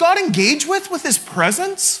 who does God engage with his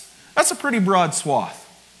presence? That's a pretty broad swath.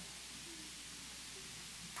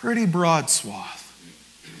 Pretty broad swath.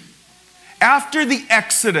 After the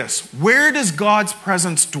Exodus, where does God's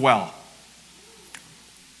presence dwell?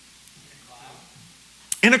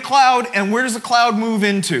 In a cloud, and where does the cloud move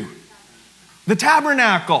into? The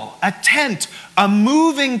tabernacle, a tent, a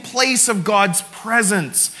moving place of God's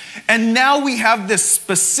presence. And now we have this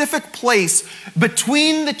specific place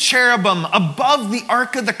between the cherubim above the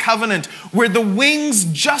Ark of the Covenant where the wings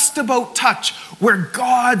just about touch, where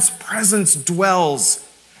God's presence dwells.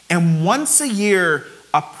 And once a year,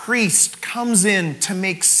 a priest comes in to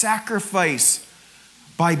make sacrifice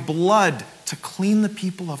by blood to clean the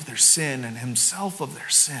people of their sin and himself of their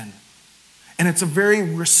sin. And it's a very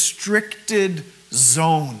restricted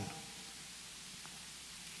zone.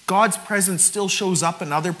 God's presence still shows up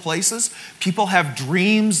in other places. People have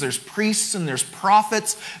dreams. There's priests and there's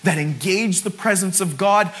prophets that engage the presence of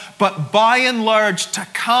God. But by and large, to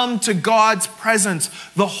come to God's presence,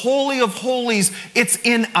 the Holy of Holies, it's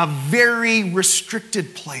in a very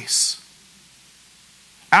restricted place.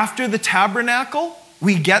 After the tabernacle,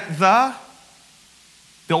 we get the,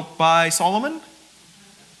 built by Solomon,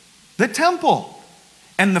 the temple.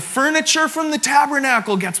 And the furniture from the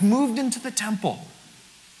tabernacle gets moved into the temple.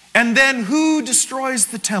 And then who destroys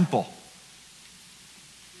the temple?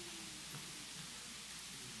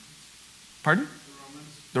 Pardon?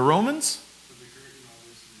 The Romans?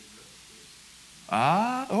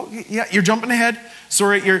 Yeah, you're jumping ahead.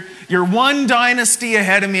 Sorry, you're one dynasty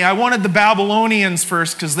ahead of me. I wanted the Babylonians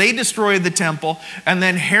first because they destroyed the temple, and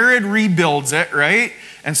then Herod rebuilds it, right?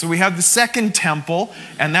 And so we have the second temple,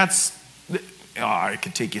 and that's, I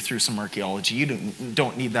could take you through some archaeology. You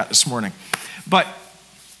don't need that this morning. But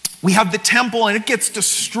we have the temple and it gets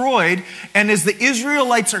destroyed. And as the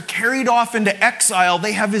Israelites are carried off into exile,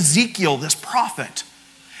 they have Ezekiel, this prophet.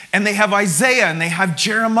 And they have Isaiah and they have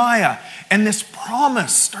Jeremiah. And this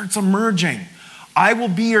promise starts emerging. I will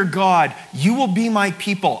be your God. You will be my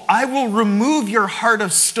people. I will remove your heart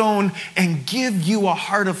of stone and give you a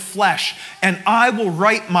heart of flesh. And I will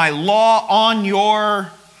write my law on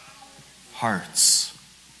your hearts.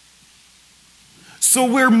 So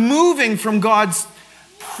we're moving from God's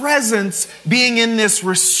presence being in this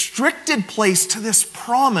restricted place to this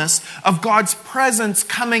promise of God's presence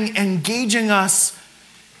coming, engaging us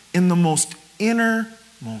in the most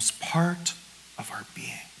innermost part of our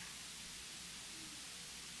being.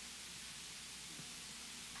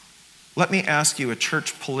 Let me ask you a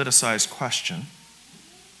church politicized question.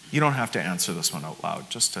 You don't have to answer this one out loud,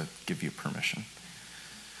 just to give you permission.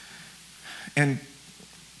 And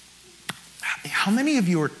how many of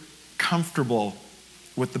you are comfortable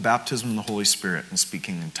with the baptism of the Holy Spirit and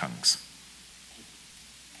speaking in tongues?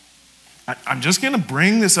 I'm just going to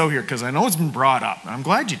bring this out here because I know it's been brought up. And I'm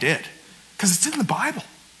glad you did, because it's in the Bible.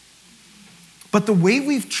 But the way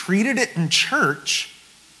we've treated it in church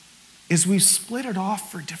is we've split it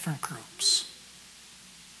off for different groups.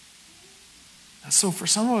 And so for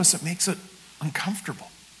some of us, it makes it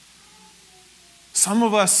uncomfortable. Some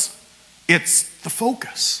of us, it's the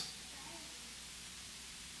focus.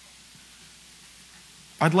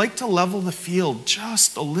 I'd like to level the field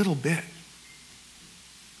just a little bit.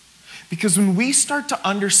 Because when we start to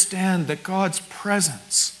understand that God's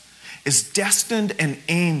presence is destined and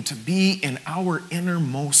aimed to be in our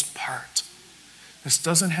innermost part, this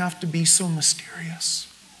doesn't have to be so mysterious.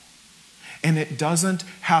 And it doesn't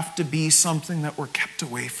have to be something that we're kept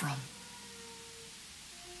away from.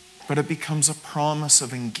 But it becomes a promise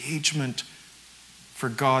of engagement for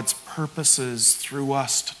God's purposes through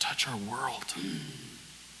us to touch our world.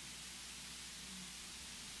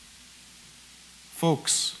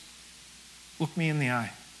 Folks, look me in the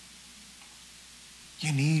eye.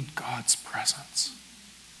 You need God's presence.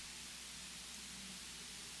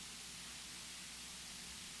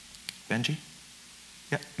 Benji?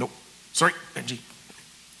 Yeah, nope. Sorry, Benji.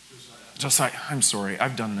 Josiah, I'm sorry.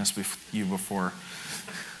 I've done this with you before.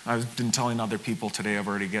 I've been telling other people today. I've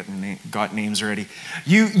already got names ready.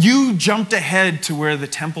 You jumped ahead to where the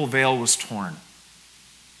temple veil was torn.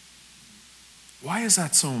 Why is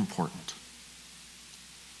that so important?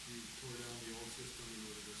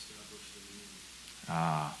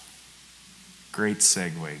 Great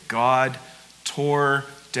segue. God tore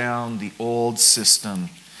down the old system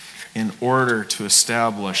in order to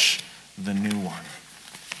establish the new one.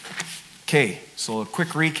 Okay, so a quick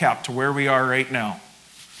recap to where we are right now.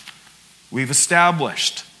 We've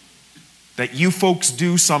established that you folks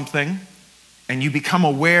do something and you become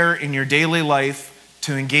aware in your daily life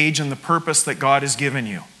to engage in the purpose that God has given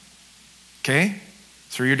you. Okay?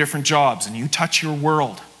 Through your different jobs, and you touch your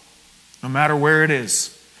world, no matter where it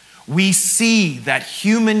is. We see that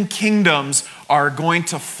human kingdoms are going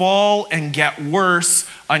to fall and get worse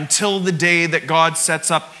until the day that God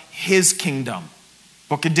sets up his kingdom.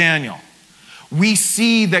 Book of Daniel. We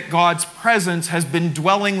see that God's presence has been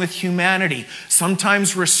dwelling with humanity,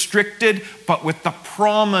 sometimes restricted, but with the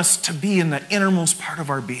promise to be in the innermost part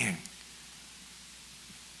of our being.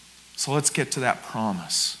 So let's get to that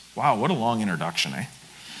promise. Wow, what a long introduction, eh?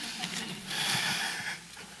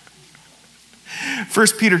 1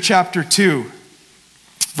 Peter chapter 2,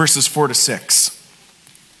 verses 4 to 6.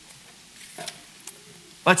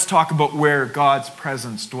 Let's talk about where God's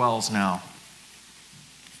presence dwells now.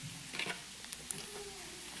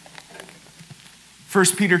 1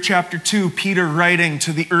 Peter chapter 2, Peter writing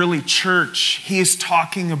to the early church, he is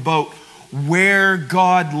talking about where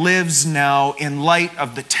God lives now in light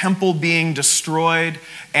of the temple being destroyed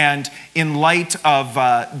and in light of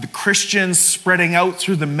the Christians spreading out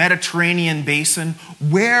through the Mediterranean basin.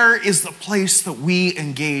 Where is the place that we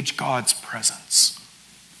engage God's presence?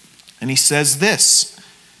 And he says this,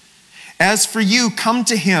 "As for you, come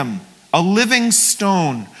to him, a living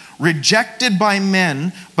stone, rejected by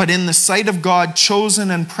men, but in the sight of God chosen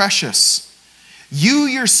and precious. You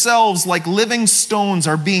yourselves, like living stones,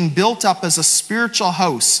 are being built up as a spiritual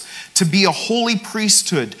house to be a holy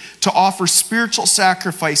priesthood, to offer spiritual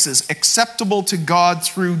sacrifices acceptable to God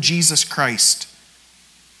through Jesus Christ.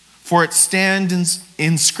 For it stands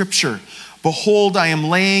in Scripture, 'Behold, I am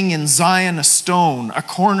laying in Zion a stone, a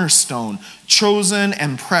cornerstone, chosen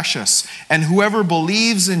and precious, and whoever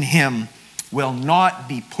believes in him will not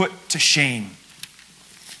be put to shame.'"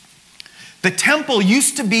 The temple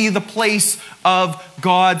used to be the place of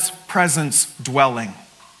God's presence dwelling.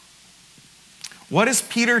 What is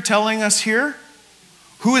Peter telling us here?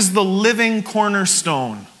 Who is the living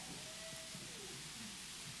cornerstone?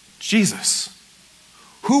 Jesus.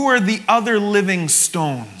 Who are the other living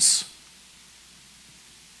stones?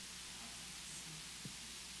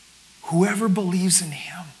 Whoever believes in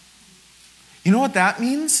him. You know what that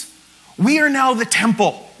means? We are now the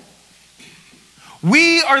temple.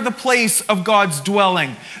 We are the place of God's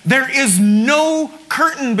dwelling. There is no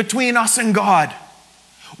curtain between us and God.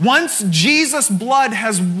 Once Jesus' blood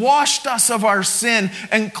has washed us of our sin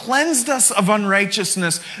and cleansed us of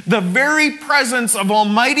unrighteousness, the very presence of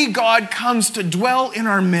Almighty God comes to dwell in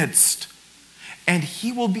our midst. And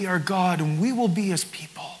he will be our God and we will be his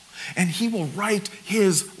people. And he will write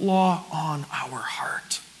his law on our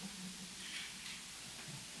heart.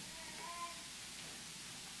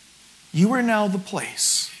 You are now the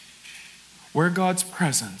place where God's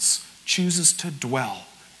presence chooses to dwell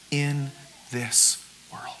in this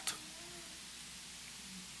world.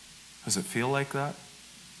 Does it feel like that?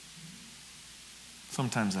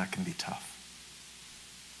 Sometimes that can be tough.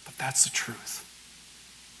 But that's the truth.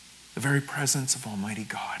 The very presence of Almighty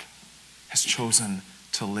God has chosen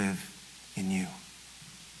to live in you.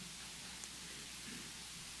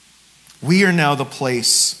 We are now the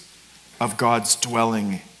place of God's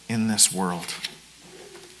dwelling in this world.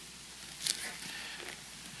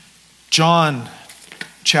 John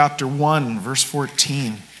chapter 1, verse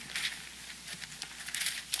 14.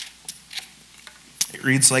 It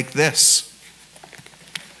reads like this,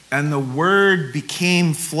 "And the Word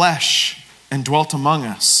became flesh and dwelt among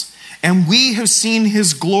us, and we have seen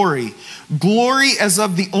his glory, glory as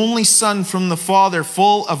of the only Son from the Father,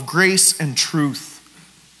 full of grace and truth."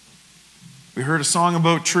 We heard a song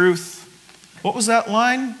about truth. What was that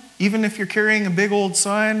line? Even if you're carrying a big old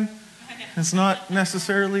sign, it's not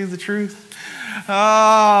necessarily the truth.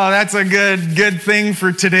 Oh, that's a good thing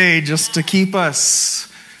for today, just to keep us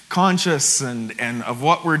conscious and of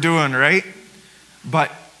what we're doing, right?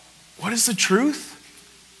 But what is the truth?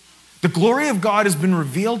 The glory of God has been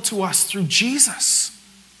revealed to us through Jesus.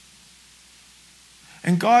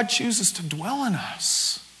 And God chooses to dwell in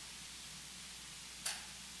us.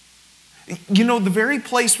 You know, the very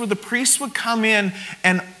place where the priests would come in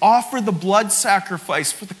and offer the blood sacrifice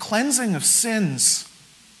for the cleansing of sins,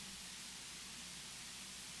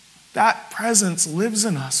 that presence lives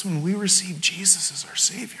in us when we receive Jesus as our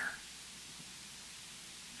Savior.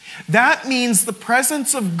 That means the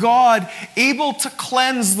presence of God, able to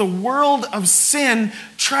cleanse the world of sin,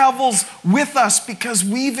 travels with us because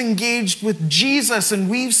we've engaged with Jesus and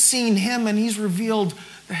we've seen him and he's revealed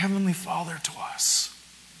the Heavenly Father to us.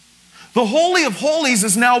 The Holy of Holies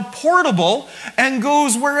is now portable and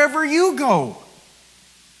goes wherever you go.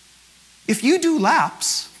 If you do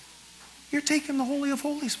laps, you're taking the Holy of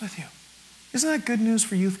Holies with you. Isn't that good news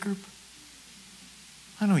for youth group?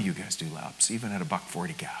 I know you guys do laps, even at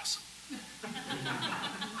 $1.40 gas. The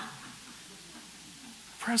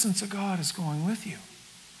presence of God is going with you.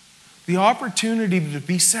 The opportunity to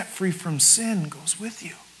be set free from sin goes with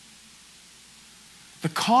you. The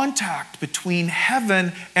contact between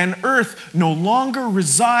heaven and earth no longer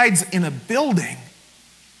resides in a building.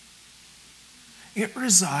 It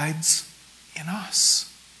resides in us.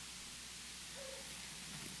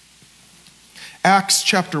 Acts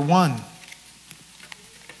chapter 1.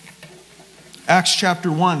 Acts chapter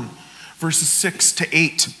 1, verses 6 to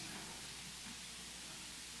 8.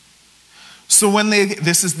 So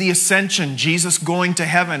this is the ascension, Jesus going to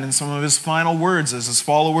heaven, and some of his final words as his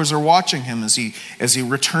followers are watching him as he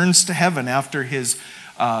returns to heaven after his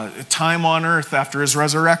time on earth, after his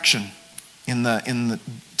resurrection in the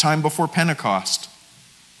time before Pentecost.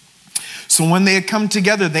 So when they had come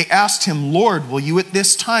together, they asked him, Lord, will you at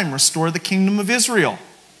this time restore the kingdom of Israel?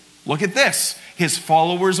 Look at this. His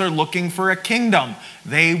followers are looking for a kingdom.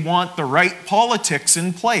 They want the right politics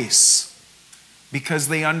in place because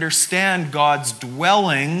they understand God's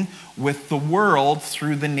dwelling with the world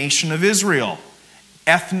through the nation of Israel,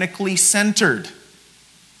 ethnically centered.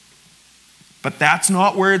 But that's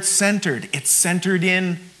not where it's centered. It's centered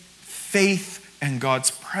in faith and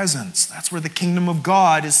God's presence. That's where the kingdom of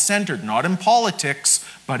God is centered, not in politics,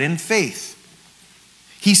 but in faith.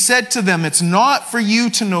 He said to them, it's not for you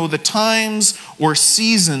to know the times or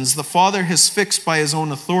seasons the Father has fixed by his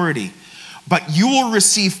own authority, but you will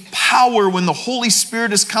receive power when the Holy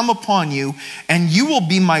Spirit has come upon you, and you will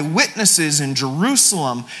be my witnesses in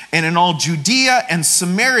Jerusalem and in all Judea and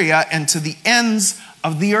Samaria and to the ends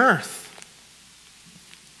of the earth.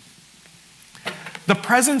 The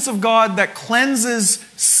presence of God that cleanses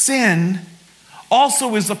sin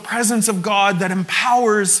also is the presence of God that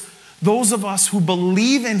empowers those of us who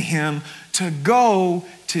believe in him to go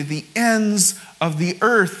to the ends of the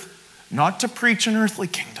earth, not to preach an earthly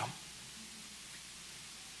kingdom,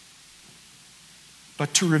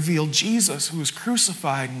 but to reveal Jesus, who was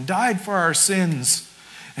crucified and died for our sins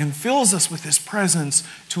and fills us with his presence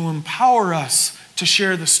to empower us to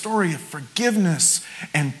share the story of forgiveness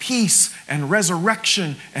and peace and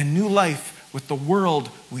resurrection and new life with the world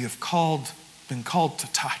we have been called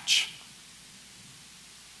to touch.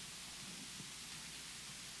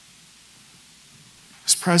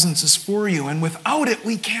 His presence is for you, and without it,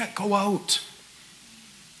 we can't go out.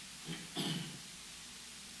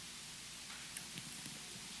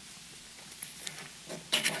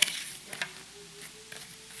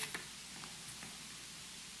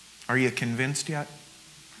 Are you convinced yet?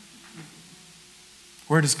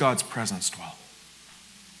 Where does God's presence dwell?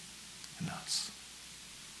 In us.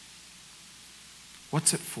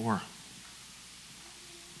 What's it for?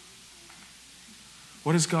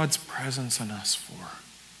 What is God's presence in us for?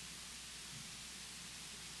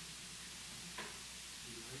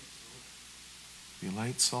 Be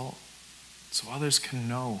light, salt, so others can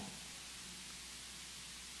know.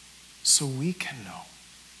 So we can know.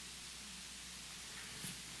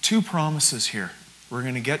 Two promises here. We're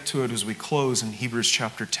going to get to it as we close in Hebrews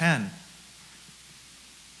chapter 10.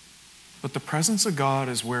 But the presence of God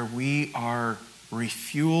is where we are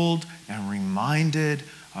refueled and reminded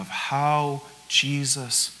of how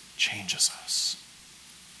Jesus changes us.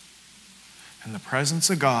 And the presence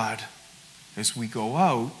of God, as we go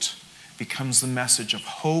out, becomes the message of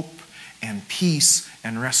hope and peace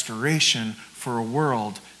and restoration for a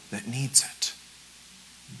world that needs it.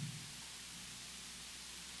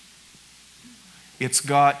 It's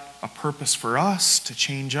got a purpose for us to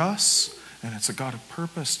change us, and it's got a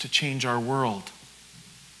purpose to change our world.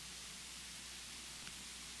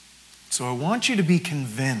 So I want you to be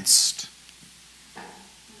convinced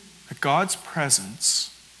that God's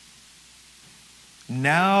presence,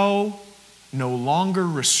 now no longer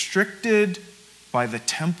restricted by the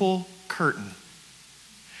temple curtain,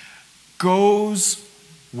 goes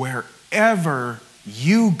wherever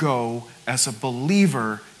you go as a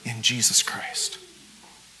believer in Jesus Christ.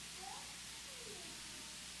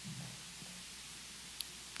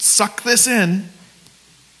 Suck this in.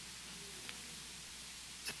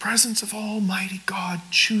 The presence of Almighty God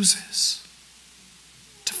chooses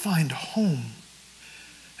to find a home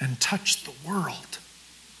and touch the world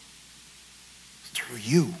through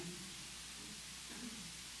you.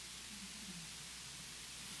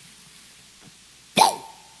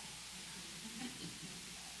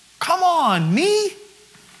 Come on, me?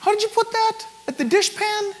 How did you put that? At the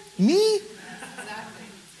dishpan? Me?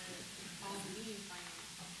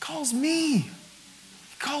 Calls me. He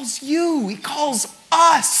calls you. He calls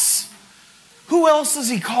us. Who else is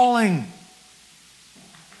he calling?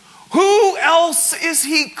 Who else is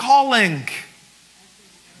he calling?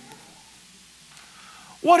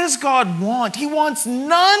 What does God want? He wants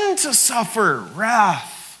none to suffer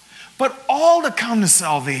wrath, but all to come to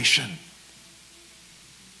salvation.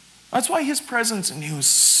 That's why his presence in you is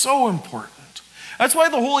so important. That's why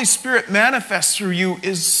the Holy Spirit manifests through you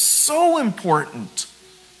is so important.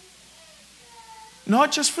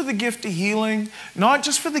 Not just for the gift of healing, not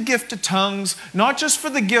just for the gift of tongues, not just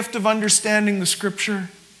for the gift of understanding the Scripture,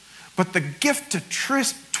 but the gift to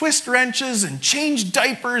twist wrenches and change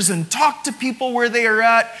diapers and talk to people where they are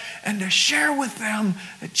at and to share with them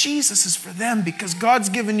that Jesus is for them, because God's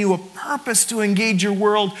given you a purpose to engage your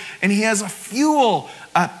world, and He has a fuel,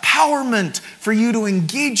 a empowerment for you to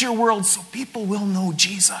engage your world so people will know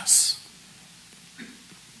Jesus.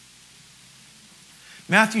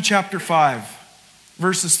 Matthew chapter 5,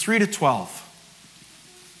 verses 3 to 12.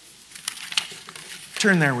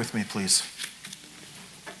 Turn there with me, please.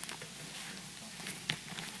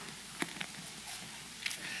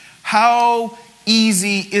 How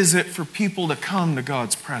easy is it for people to come to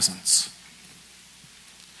God's presence?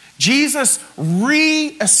 Jesus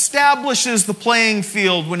re-establishes the playing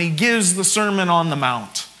field when He gives the Sermon on the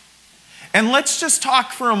Mount. And let's just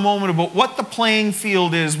talk for a moment about what the playing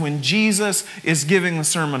field is when Jesus is giving the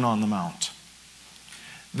Sermon on the Mount.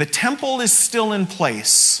 The temple is still in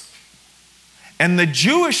place. And the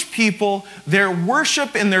Jewish people, their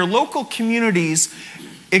worship in their local communities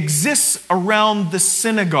exists around the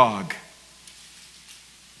synagogue,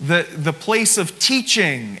 the place of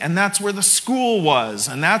teaching, and that's where the school was,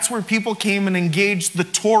 and that's where people came and engaged the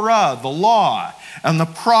Torah, the law, and the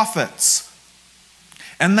prophets,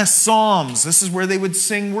 and the Psalms. This is where they would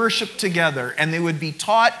sing worship together, and they would be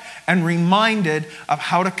taught and reminded of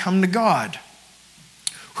how to come to God.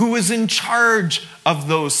 Who was in charge of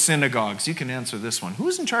those synagogues? You can answer this one. Who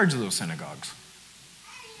was in charge of those synagogues?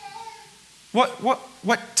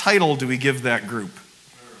 What title do we give that group?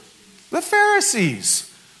 The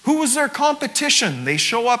Pharisees. Who was their competition? They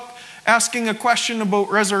show up asking a question about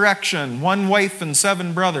resurrection. 1 wife and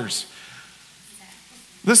 7 brothers.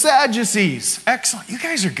 The Sadducees. Excellent. You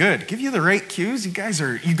guys are good. Give you the right cues. You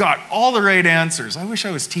got all the right answers. I wish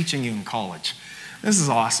I was teaching you in college. This is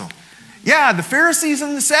awesome. Yeah, the Pharisees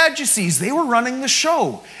and the Sadducees, they were running the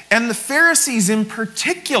show. And the Pharisees in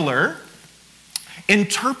particular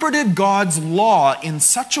interpreted God's law in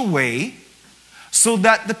such a way so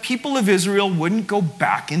that the people of Israel wouldn't go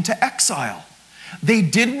back into exile. They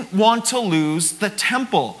didn't want to lose the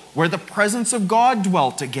temple where the presence of God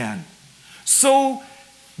dwelt again. So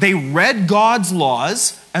they read God's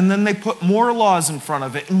laws, and then they put more laws in front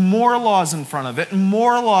of it, and more laws in front of it, and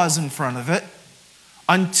more laws in front of it,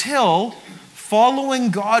 until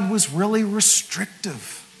following God was really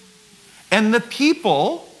restrictive. And the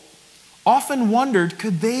people often wondered,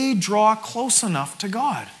 could they draw close enough to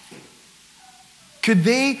God?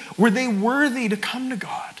 Were they worthy to come to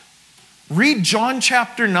God? Read John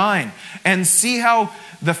chapter 9 and see how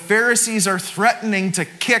the Pharisees are threatening to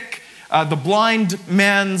kick the blind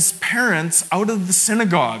man's parents out of the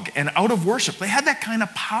synagogue and out of worship. They had that kind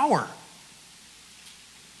of power.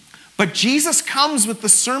 But Jesus comes with the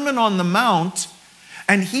Sermon on the Mount,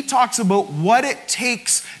 and He talks about what it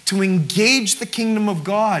takes to engage the kingdom of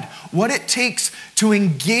God, what it takes to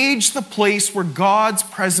engage the place where God's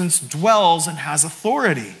presence dwells and has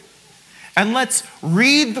authority. And let's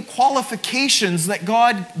read the qualifications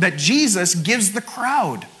that Jesus gives the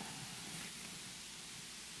crowd.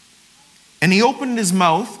 And He opened His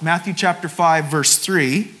mouth, Matthew chapter 5, verse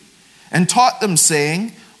 3, and taught them,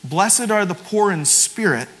 saying, "Blessed are the poor in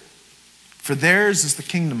spirit, for theirs is the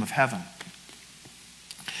kingdom of heaven.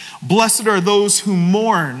 Blessed are those who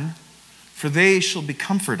mourn, for they shall be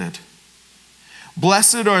comforted.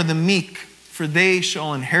 Blessed are the meek, for they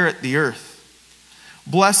shall inherit the earth.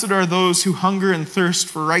 Blessed are those who hunger and thirst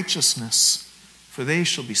for righteousness, for they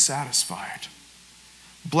shall be satisfied.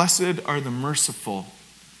 Blessed are the merciful,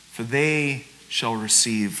 for they shall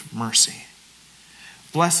receive mercy.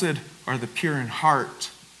 Blessed are the pure in heart,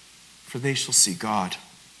 for they shall see God.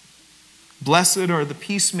 Blessed are the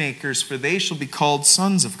peacemakers, for they shall be called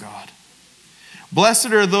sons of God. Blessed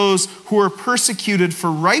are those who are persecuted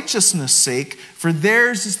for righteousness' sake, for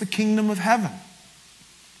theirs is the kingdom of heaven.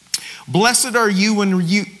 Blessed are you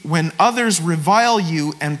when others revile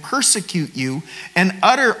you and persecute you and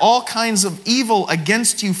utter all kinds of evil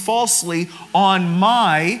against you falsely on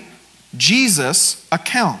my, Jesus,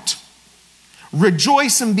 account.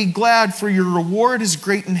 Rejoice and be glad, for your reward is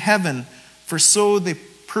great in heaven, for so they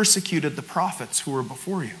persecuted the prophets who were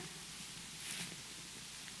before you."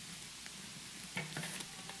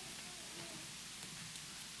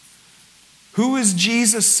 Who is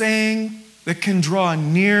Jesus saying that can draw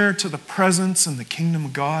near to the presence and the kingdom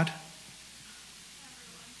of God?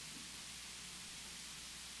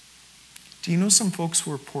 Do you know some folks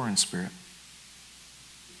who are poor in spirit?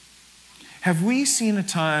 Have we seen a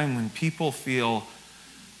time when people feel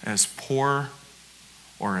as poor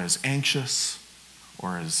or as anxious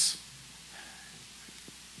or as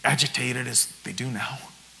agitated as they do now?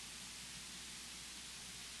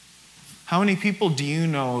 How many people do you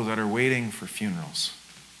know that are waiting for funerals?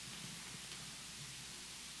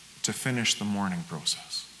 to finish the mourning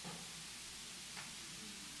process?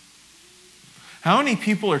 How many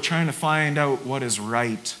people are trying to find out what is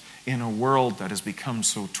right in a world that has become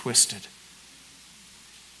so twisted?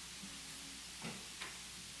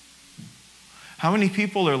 How many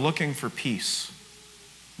people are looking for peace,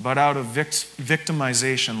 but out of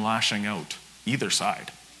victimization lashing out, either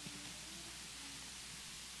side?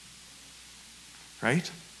 Right?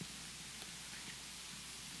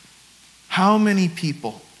 How many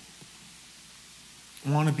people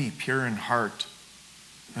want to be pure in heart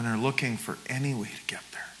and are looking for any way to get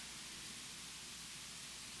there?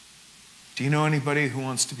 Do you know anybody who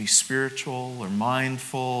wants to be spiritual or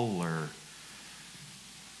mindful or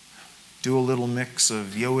do a little mix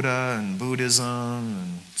of Yoda and Buddhism,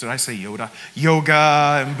 and did I say Yoda?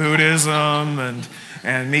 Yoga and Buddhism,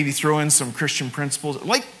 and maybe throw in some Christian principles?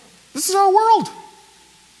 Like, this is our world.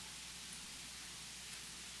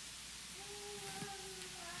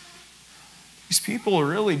 These people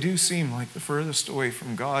really do seem like the furthest away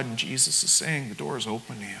from God, and Jesus is saying the door is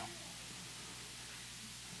open to you.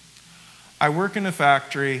 I work in a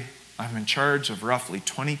factory. I'm in charge of roughly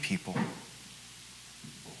 20 people.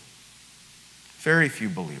 Very few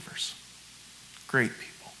believers. Great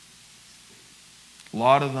people. A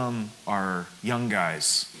lot of them are young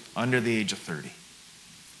guys under the age of 30.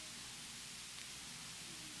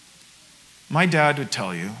 My dad would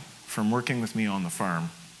tell you, from working with me on the farm,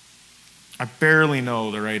 I barely know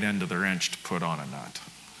the right end of the wrench to put on a nut.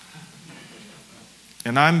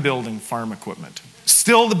 And I'm building farm equipment.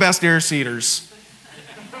 Still the best air seeders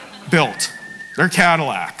built. They're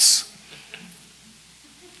Cadillacs.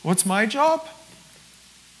 What's my job?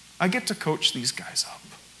 I get to coach these guys up.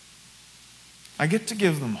 I get to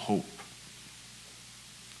give them hope.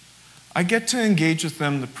 I get to engage with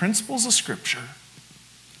them the principles of Scripture,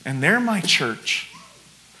 and they're my church,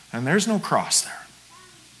 and there's no cross there.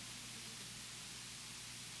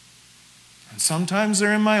 And sometimes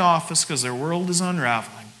they're in my office because their world is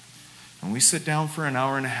unraveling, and we sit down for an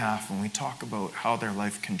hour and a half and we talk about how their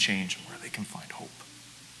life can change and where they can find hope.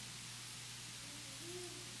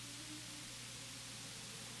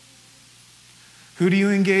 Who do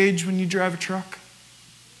you engage when you drive a truck?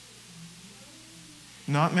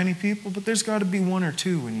 Not many people, but there's got to be one or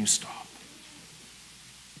two when you stop.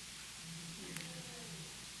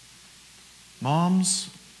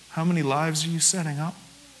 Moms, how many lives are you setting up?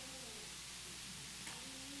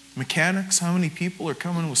 Mechanics, how many people are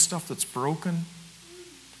coming with stuff that's broken,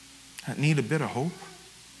 that need a bit of hope?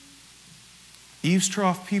 Eaves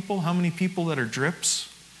trough people, how many people that are drips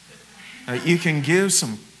that you can give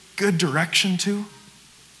some good direction to?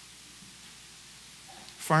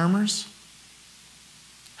 Farmers,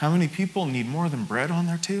 how many people need more than bread on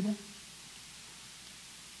their table?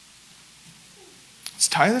 Let's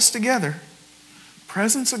tie this together.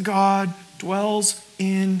 Presence of God dwells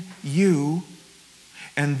in you,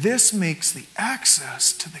 and this makes the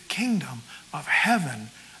access to the kingdom of heaven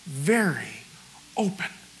very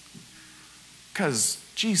open, because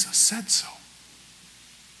Jesus said so.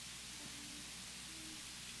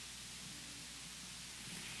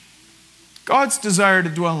 God's desire to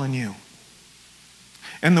dwell in you.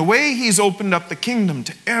 And the way He's opened up the kingdom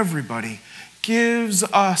to everybody gives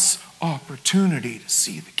us opportunity to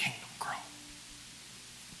see the kingdom grow.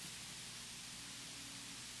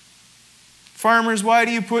 Farmers, why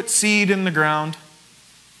do you put seed in the ground?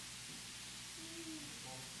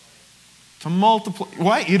 To multiply.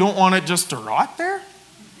 Why? You don't want it just to rot there?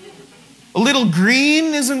 A little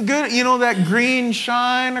green isn't good. You know that green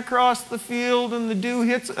shine across the field and the dew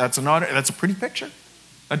hits it? That's a pretty picture.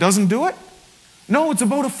 That doesn't do it? No, it's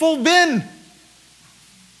about a full bin.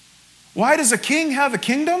 Why does a king have a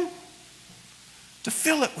kingdom? To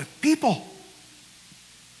fill it with people.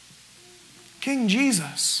 King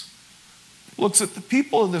Jesus looks at the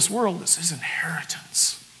people of this world as His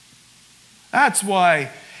inheritance. That's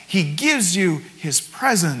why He gives you His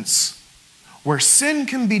presence where sin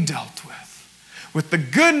can be dealt with. Where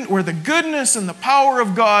the goodness and the power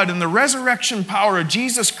of God and the resurrection power of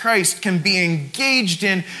Jesus Christ can be engaged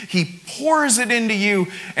in, He pours it into you,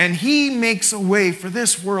 and He makes a way for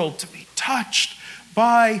this world to be touched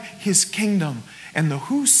by His kingdom, and the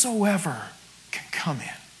whosoever can come in.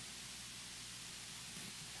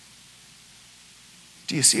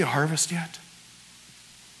 Do you see a harvest yet?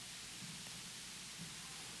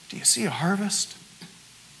 Do you see a harvest?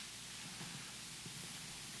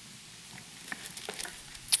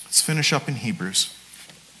 Let's finish up in Hebrews.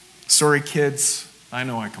 Sorry, kids. I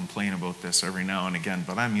know I complain about this every now and again,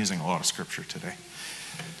 but I'm using a lot of scripture today.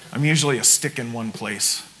 I'm usually a stick in one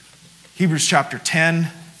place. Hebrews chapter 10.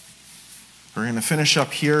 We're going to finish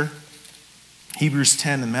up here. Hebrews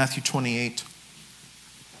 10 and Matthew 28.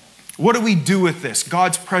 What do we do with this?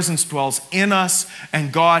 God's presence dwells in us,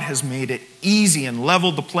 and God has made it easy and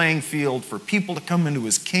leveled the playing field for people to come into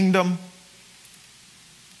his kingdom.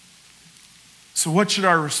 So what should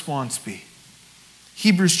our response be?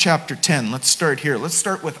 Hebrews chapter 10. Let's start here. Let's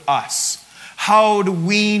start with us. How do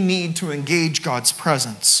we need to engage God's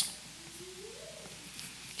presence?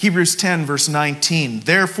 Hebrews 10, verse 19.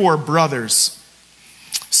 Therefore, brothers,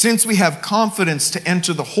 since we have confidence to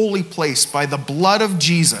enter the holy place by the blood of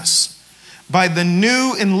Jesus, by the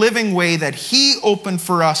new and living way that he opened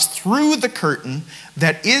for us through the curtain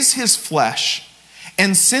that is his flesh,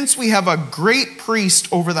 and since we have a great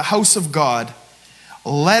priest over the house of God,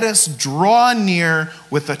 let us draw near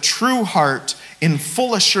with a true heart in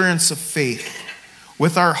full assurance of faith,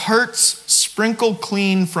 with our hearts sprinkled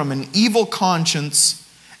clean from an evil conscience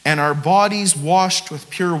and our bodies washed with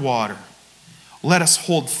pure water. Let us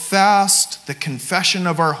hold fast the confession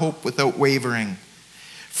of our hope without wavering.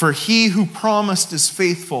 For he who promised is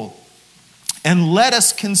faithful. And let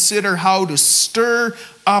us consider how to stir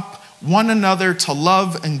up one another to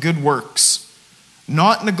love and good works,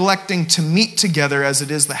 not neglecting to meet together as it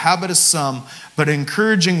is the habit of some, but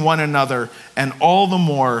encouraging one another, and all the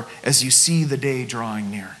more as you see the day drawing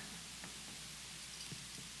near.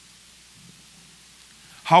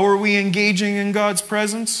 How are we engaging in God's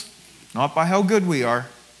presence? Not by how good we are,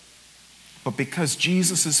 but because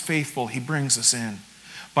Jesus is faithful, he brings us in.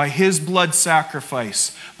 By his blood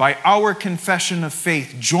sacrifice, by our confession of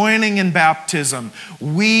faith, joining in baptism,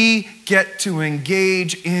 we get to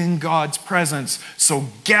engage in God's presence. So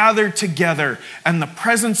gather together, and the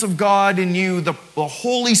presence of God in you, the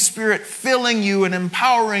Holy Spirit filling you and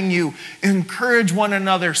empowering you, encourage one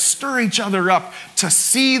another, stir each other up to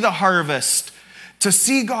see the harvest, to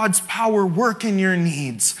see God's power work in your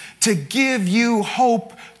needs, to give you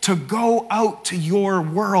hope to go out to your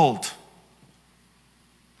world.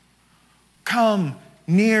 Come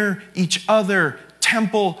near each other,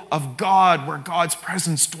 temple of God, where God's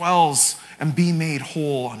presence dwells, and be made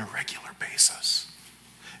whole on a regular basis.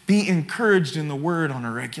 Be encouraged in the word on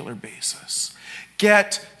a regular basis.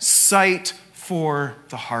 Get sight for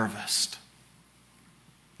the harvest.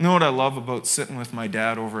 You know what I love about sitting with my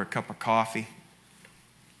dad over a cup of coffee?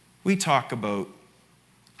 We talk about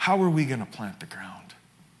how are we going to plant the ground?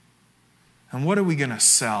 And what are we going to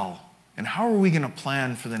sell? And how are we going to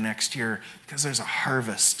plan for the next year? Because there's a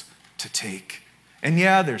harvest to take. And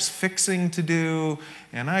yeah, there's fixing to do.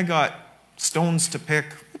 And I got stones to pick,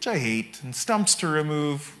 which I hate. And stumps to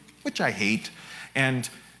remove, which I hate. And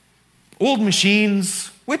old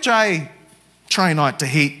machines, which I try not to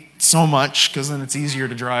hate so much, because then it's easier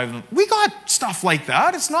to drive them. We got stuff like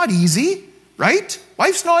that. It's not easy, right?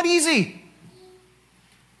 Life's not easy.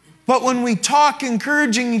 But when we talk,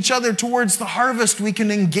 encouraging each other towards the harvest, we can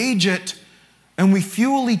engage it, and we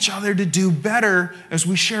fuel each other to do better as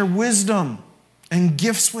we share wisdom and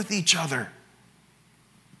gifts with each other.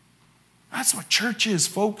 That's what church is,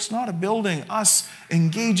 folks, not a building. Us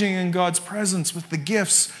engaging in God's presence with the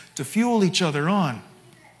gifts to fuel each other on.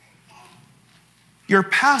 Your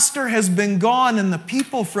pastor has been gone, and the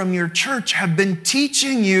people from your church have been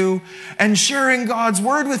teaching you and sharing God's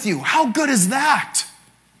word with you. How good is that?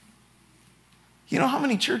 You know how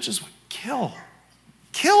many churches would kill,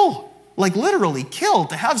 like literally kill,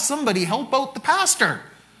 to have somebody help out the pastor?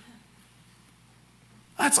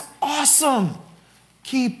 That's awesome.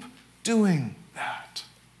 Keep doing that.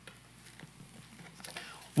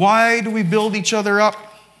 Why do we build each other up?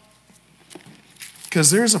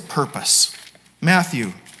 Because there's a purpose.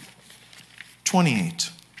 Matthew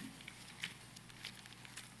 28.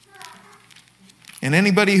 And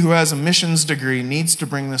anybody who has a missions degree needs to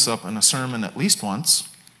bring this up in a sermon at least once.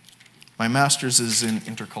 My master's is in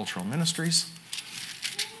intercultural ministries.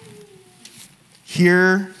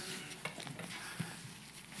 Here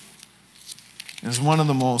is one of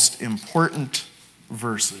the most important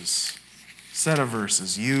set of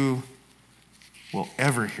verses you will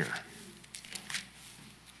ever hear.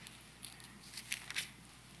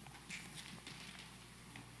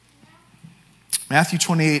 Matthew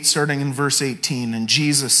 28, starting in verse 18, and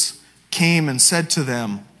Jesus came and said to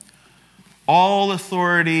them, all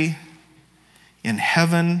authority in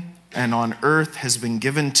heaven and on earth has been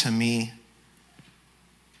given to me.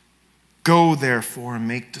 Go, therefore, and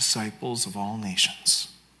make disciples of all nations,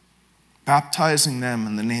 baptizing them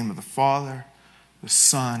in the name of the Father, the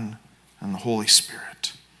Son, and the Holy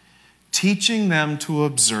Spirit, teaching them to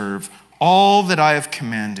observe all that I have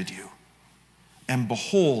commanded you. And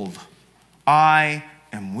behold, I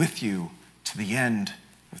am with you to the end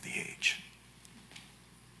of the age.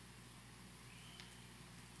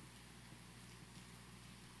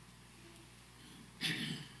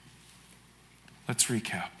 Let's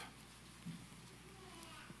recap.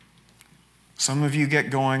 Some of you get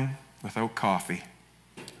going without coffee.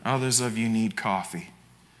 Others of you need coffee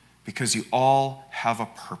because you all have a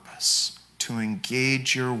purpose to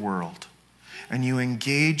engage your world. And you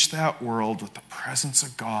engage that world with the presence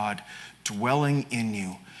of God dwelling in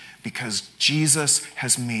you because Jesus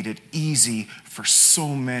has made it easy for so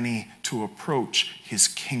many to approach his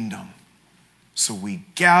kingdom. So we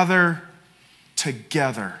gather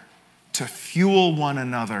together to fuel one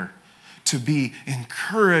another, to be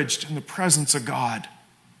encouraged in the presence of God,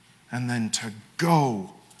 and then to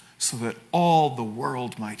go so that all the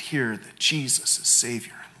world might hear that Jesus is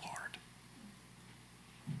Savior and Lord.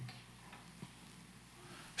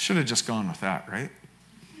 Should have just gone with that, right?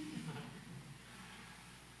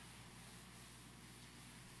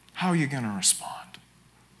 How are you going to respond?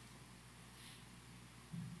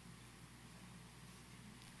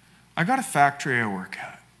 I got a factory I work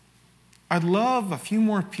at. I'd love a few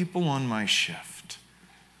more people on my shift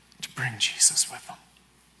to bring Jesus with them.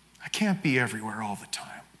 I can't be everywhere all the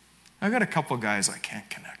time. I got a couple guys I can't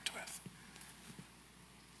connect with.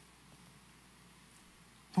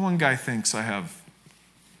 The one guy thinks I have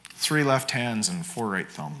 3 left hands and 4 right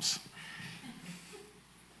thumbs.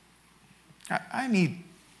 I need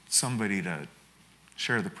somebody to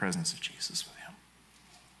share the presence of Jesus with him.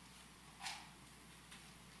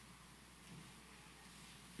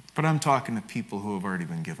 But I'm talking to people who have already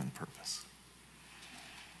been given purpose.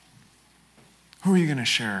 Who are you going to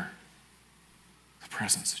share the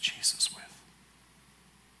presence of Jesus with?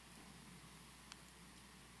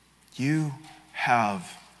 You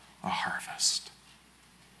have a harvest.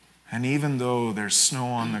 And even though there's snow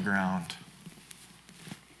on the ground,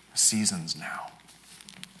 the season's now.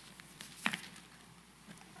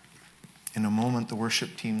 In a moment, the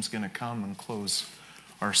worship team's going to come and close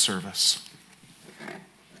our service.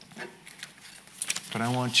 But I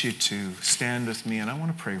want you to stand with me and I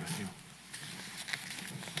want to pray with you.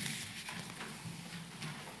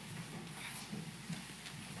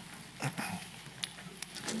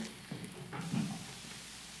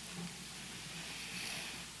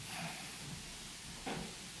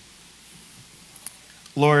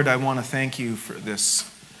 Lord, I want to thank you for this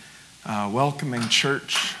welcoming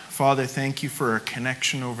church. Father, thank you for our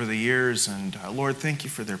connection over the years. And Lord, thank you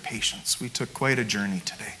for their patience. We took quite a journey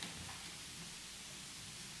today.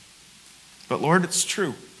 But Lord, it's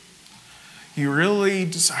true. You really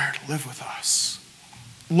desire to live with us.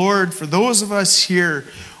 Lord, for those of us here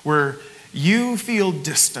where you feel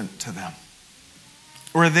distant to them,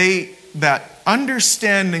 or that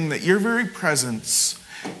understanding that your very presence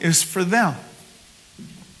is for them,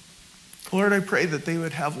 Lord, I pray that they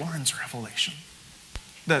would have Lauren's revelation.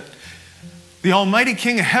 That the Almighty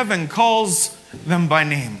King of Heaven calls them by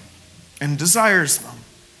name and desires them.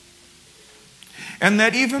 And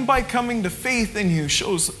that even by coming to faith in you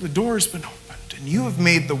shows that the door's been opened and you have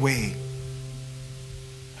made the way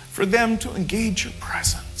for them to engage your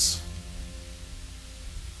presence.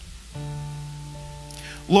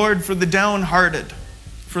 Lord, for the downhearted,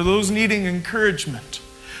 for those needing encouragement,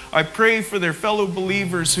 I pray for their fellow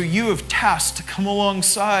believers who you have tasked to come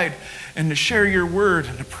alongside and to share your word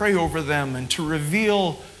and to pray over them and to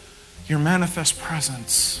reveal your manifest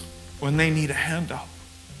presence when they need a hand up.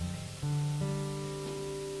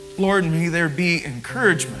 Lord, may there be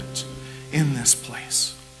encouragement in this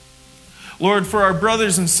place. Lord, for our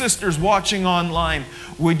brothers and sisters watching online,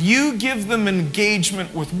 would you give them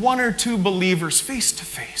engagement with 1 or 2 believers face to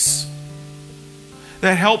face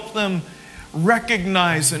that help them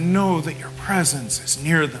recognize and know that your presence is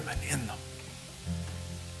near them and in them.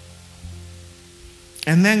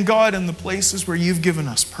 And then, God, in the places where you've given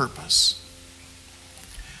us purpose,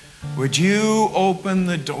 would you open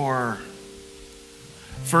the door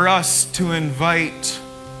for us to invite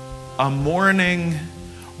a mourning,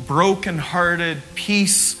 broken-hearted,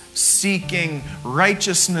 peace-seeking,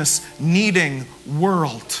 righteousness-needing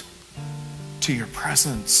world to your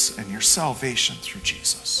presence and your salvation through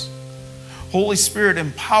Jesus. Holy Spirit,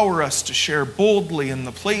 empower us to share boldly in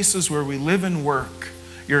the places where we live and work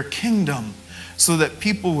your kingdom so that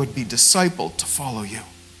people would be discipled to follow you.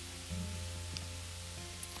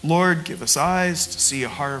 Lord, give us eyes to see a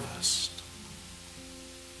harvest.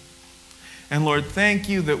 And Lord, thank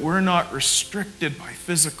you that we're not restricted by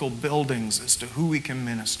physical buildings as to who we can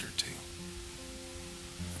minister to.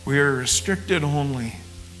 We are restricted only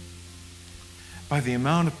by the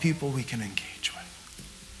amount of people we can engage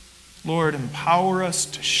with. Lord, empower us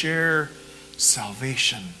to share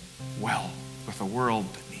salvation well with a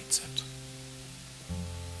world that needs it.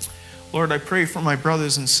 Lord, I pray for my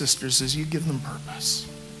brothers and sisters as you give them purpose.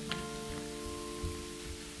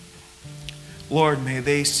 Lord, may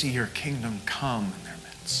they see your kingdom come in their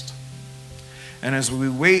midst. And as we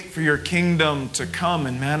wait for your kingdom to come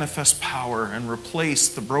and manifest power and replace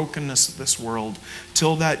the brokenness of this world,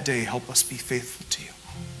 till that day, help us be faithful to you.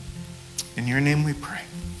 In your name we pray.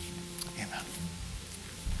 Amen.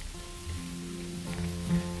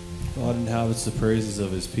 God inhabits the praises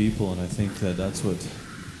of his people, and I think that that's what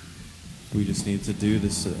we just need to do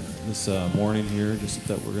this morning here, just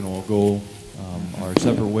that we're going to go our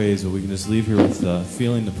separate ways, but we can just leave here with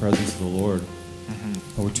feeling the presence of the Lord.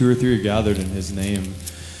 Where 2 or 3 are gathered in his name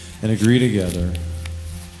and agree together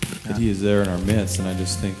that he is there in our midst. And I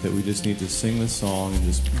just think that we just need to sing this song and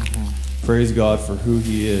just praise God for who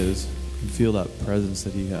he is and feel that presence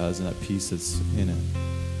that he has and that peace that's in it.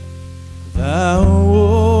 Thou,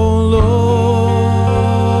 O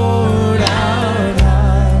Lord, art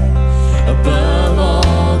high above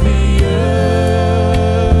all the earth.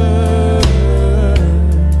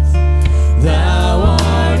 Thou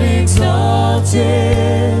art exalted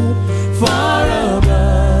far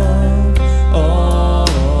above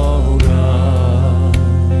all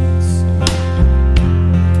gods.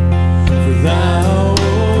 For thou, O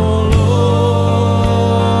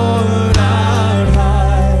Lord, art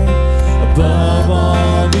high above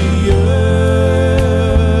all the earth.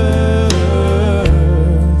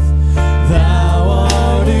 Thou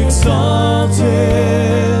art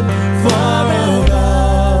exalted far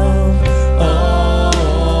above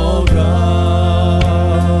all gods.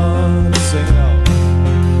 Sing it out.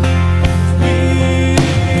 We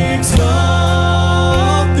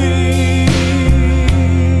exalt thee.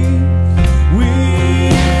 We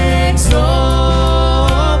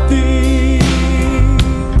exalt thee.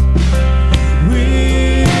 We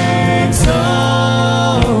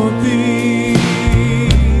exalt thee.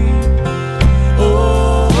 O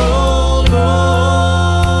Lord,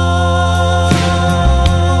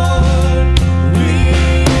 we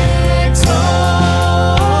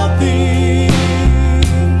exalt thee.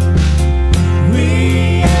 We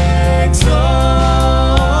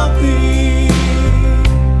exalt thee.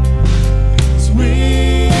 We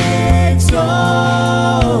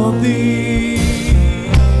exalt thee.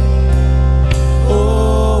 O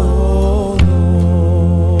Lord.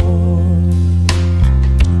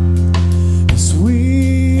 Yes, we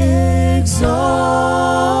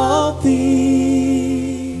exalt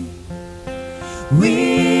thee. We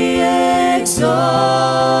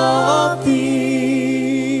exalt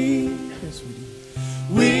thee. Yes, we do.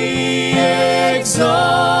 We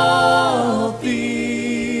exalt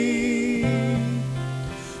thee.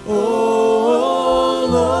 O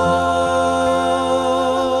Lord.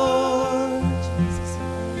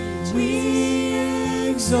 We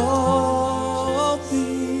exalt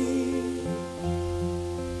thee.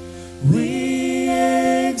 We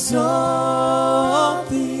exalt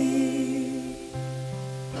thee.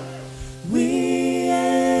 We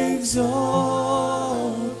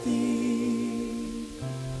exalt thee.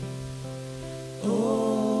 O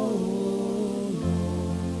Lord.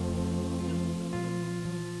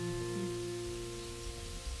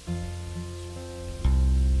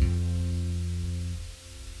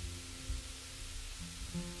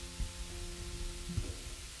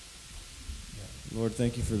 Lord,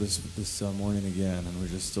 thank you for this morning again, and we're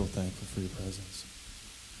just so thankful for your presence.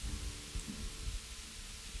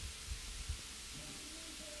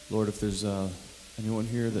 Lord, if there's anyone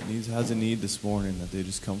here that has a need this morning, that they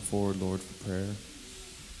just come forward, Lord, for prayer.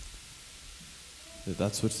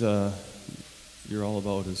 That's what you're all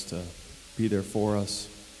about, is to be there for us.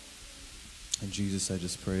 And Jesus, I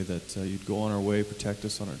just pray that you'd go on our way, protect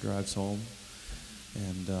us on our drives home,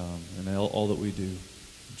 and all that we do.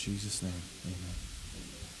 In Jesus' name, amen.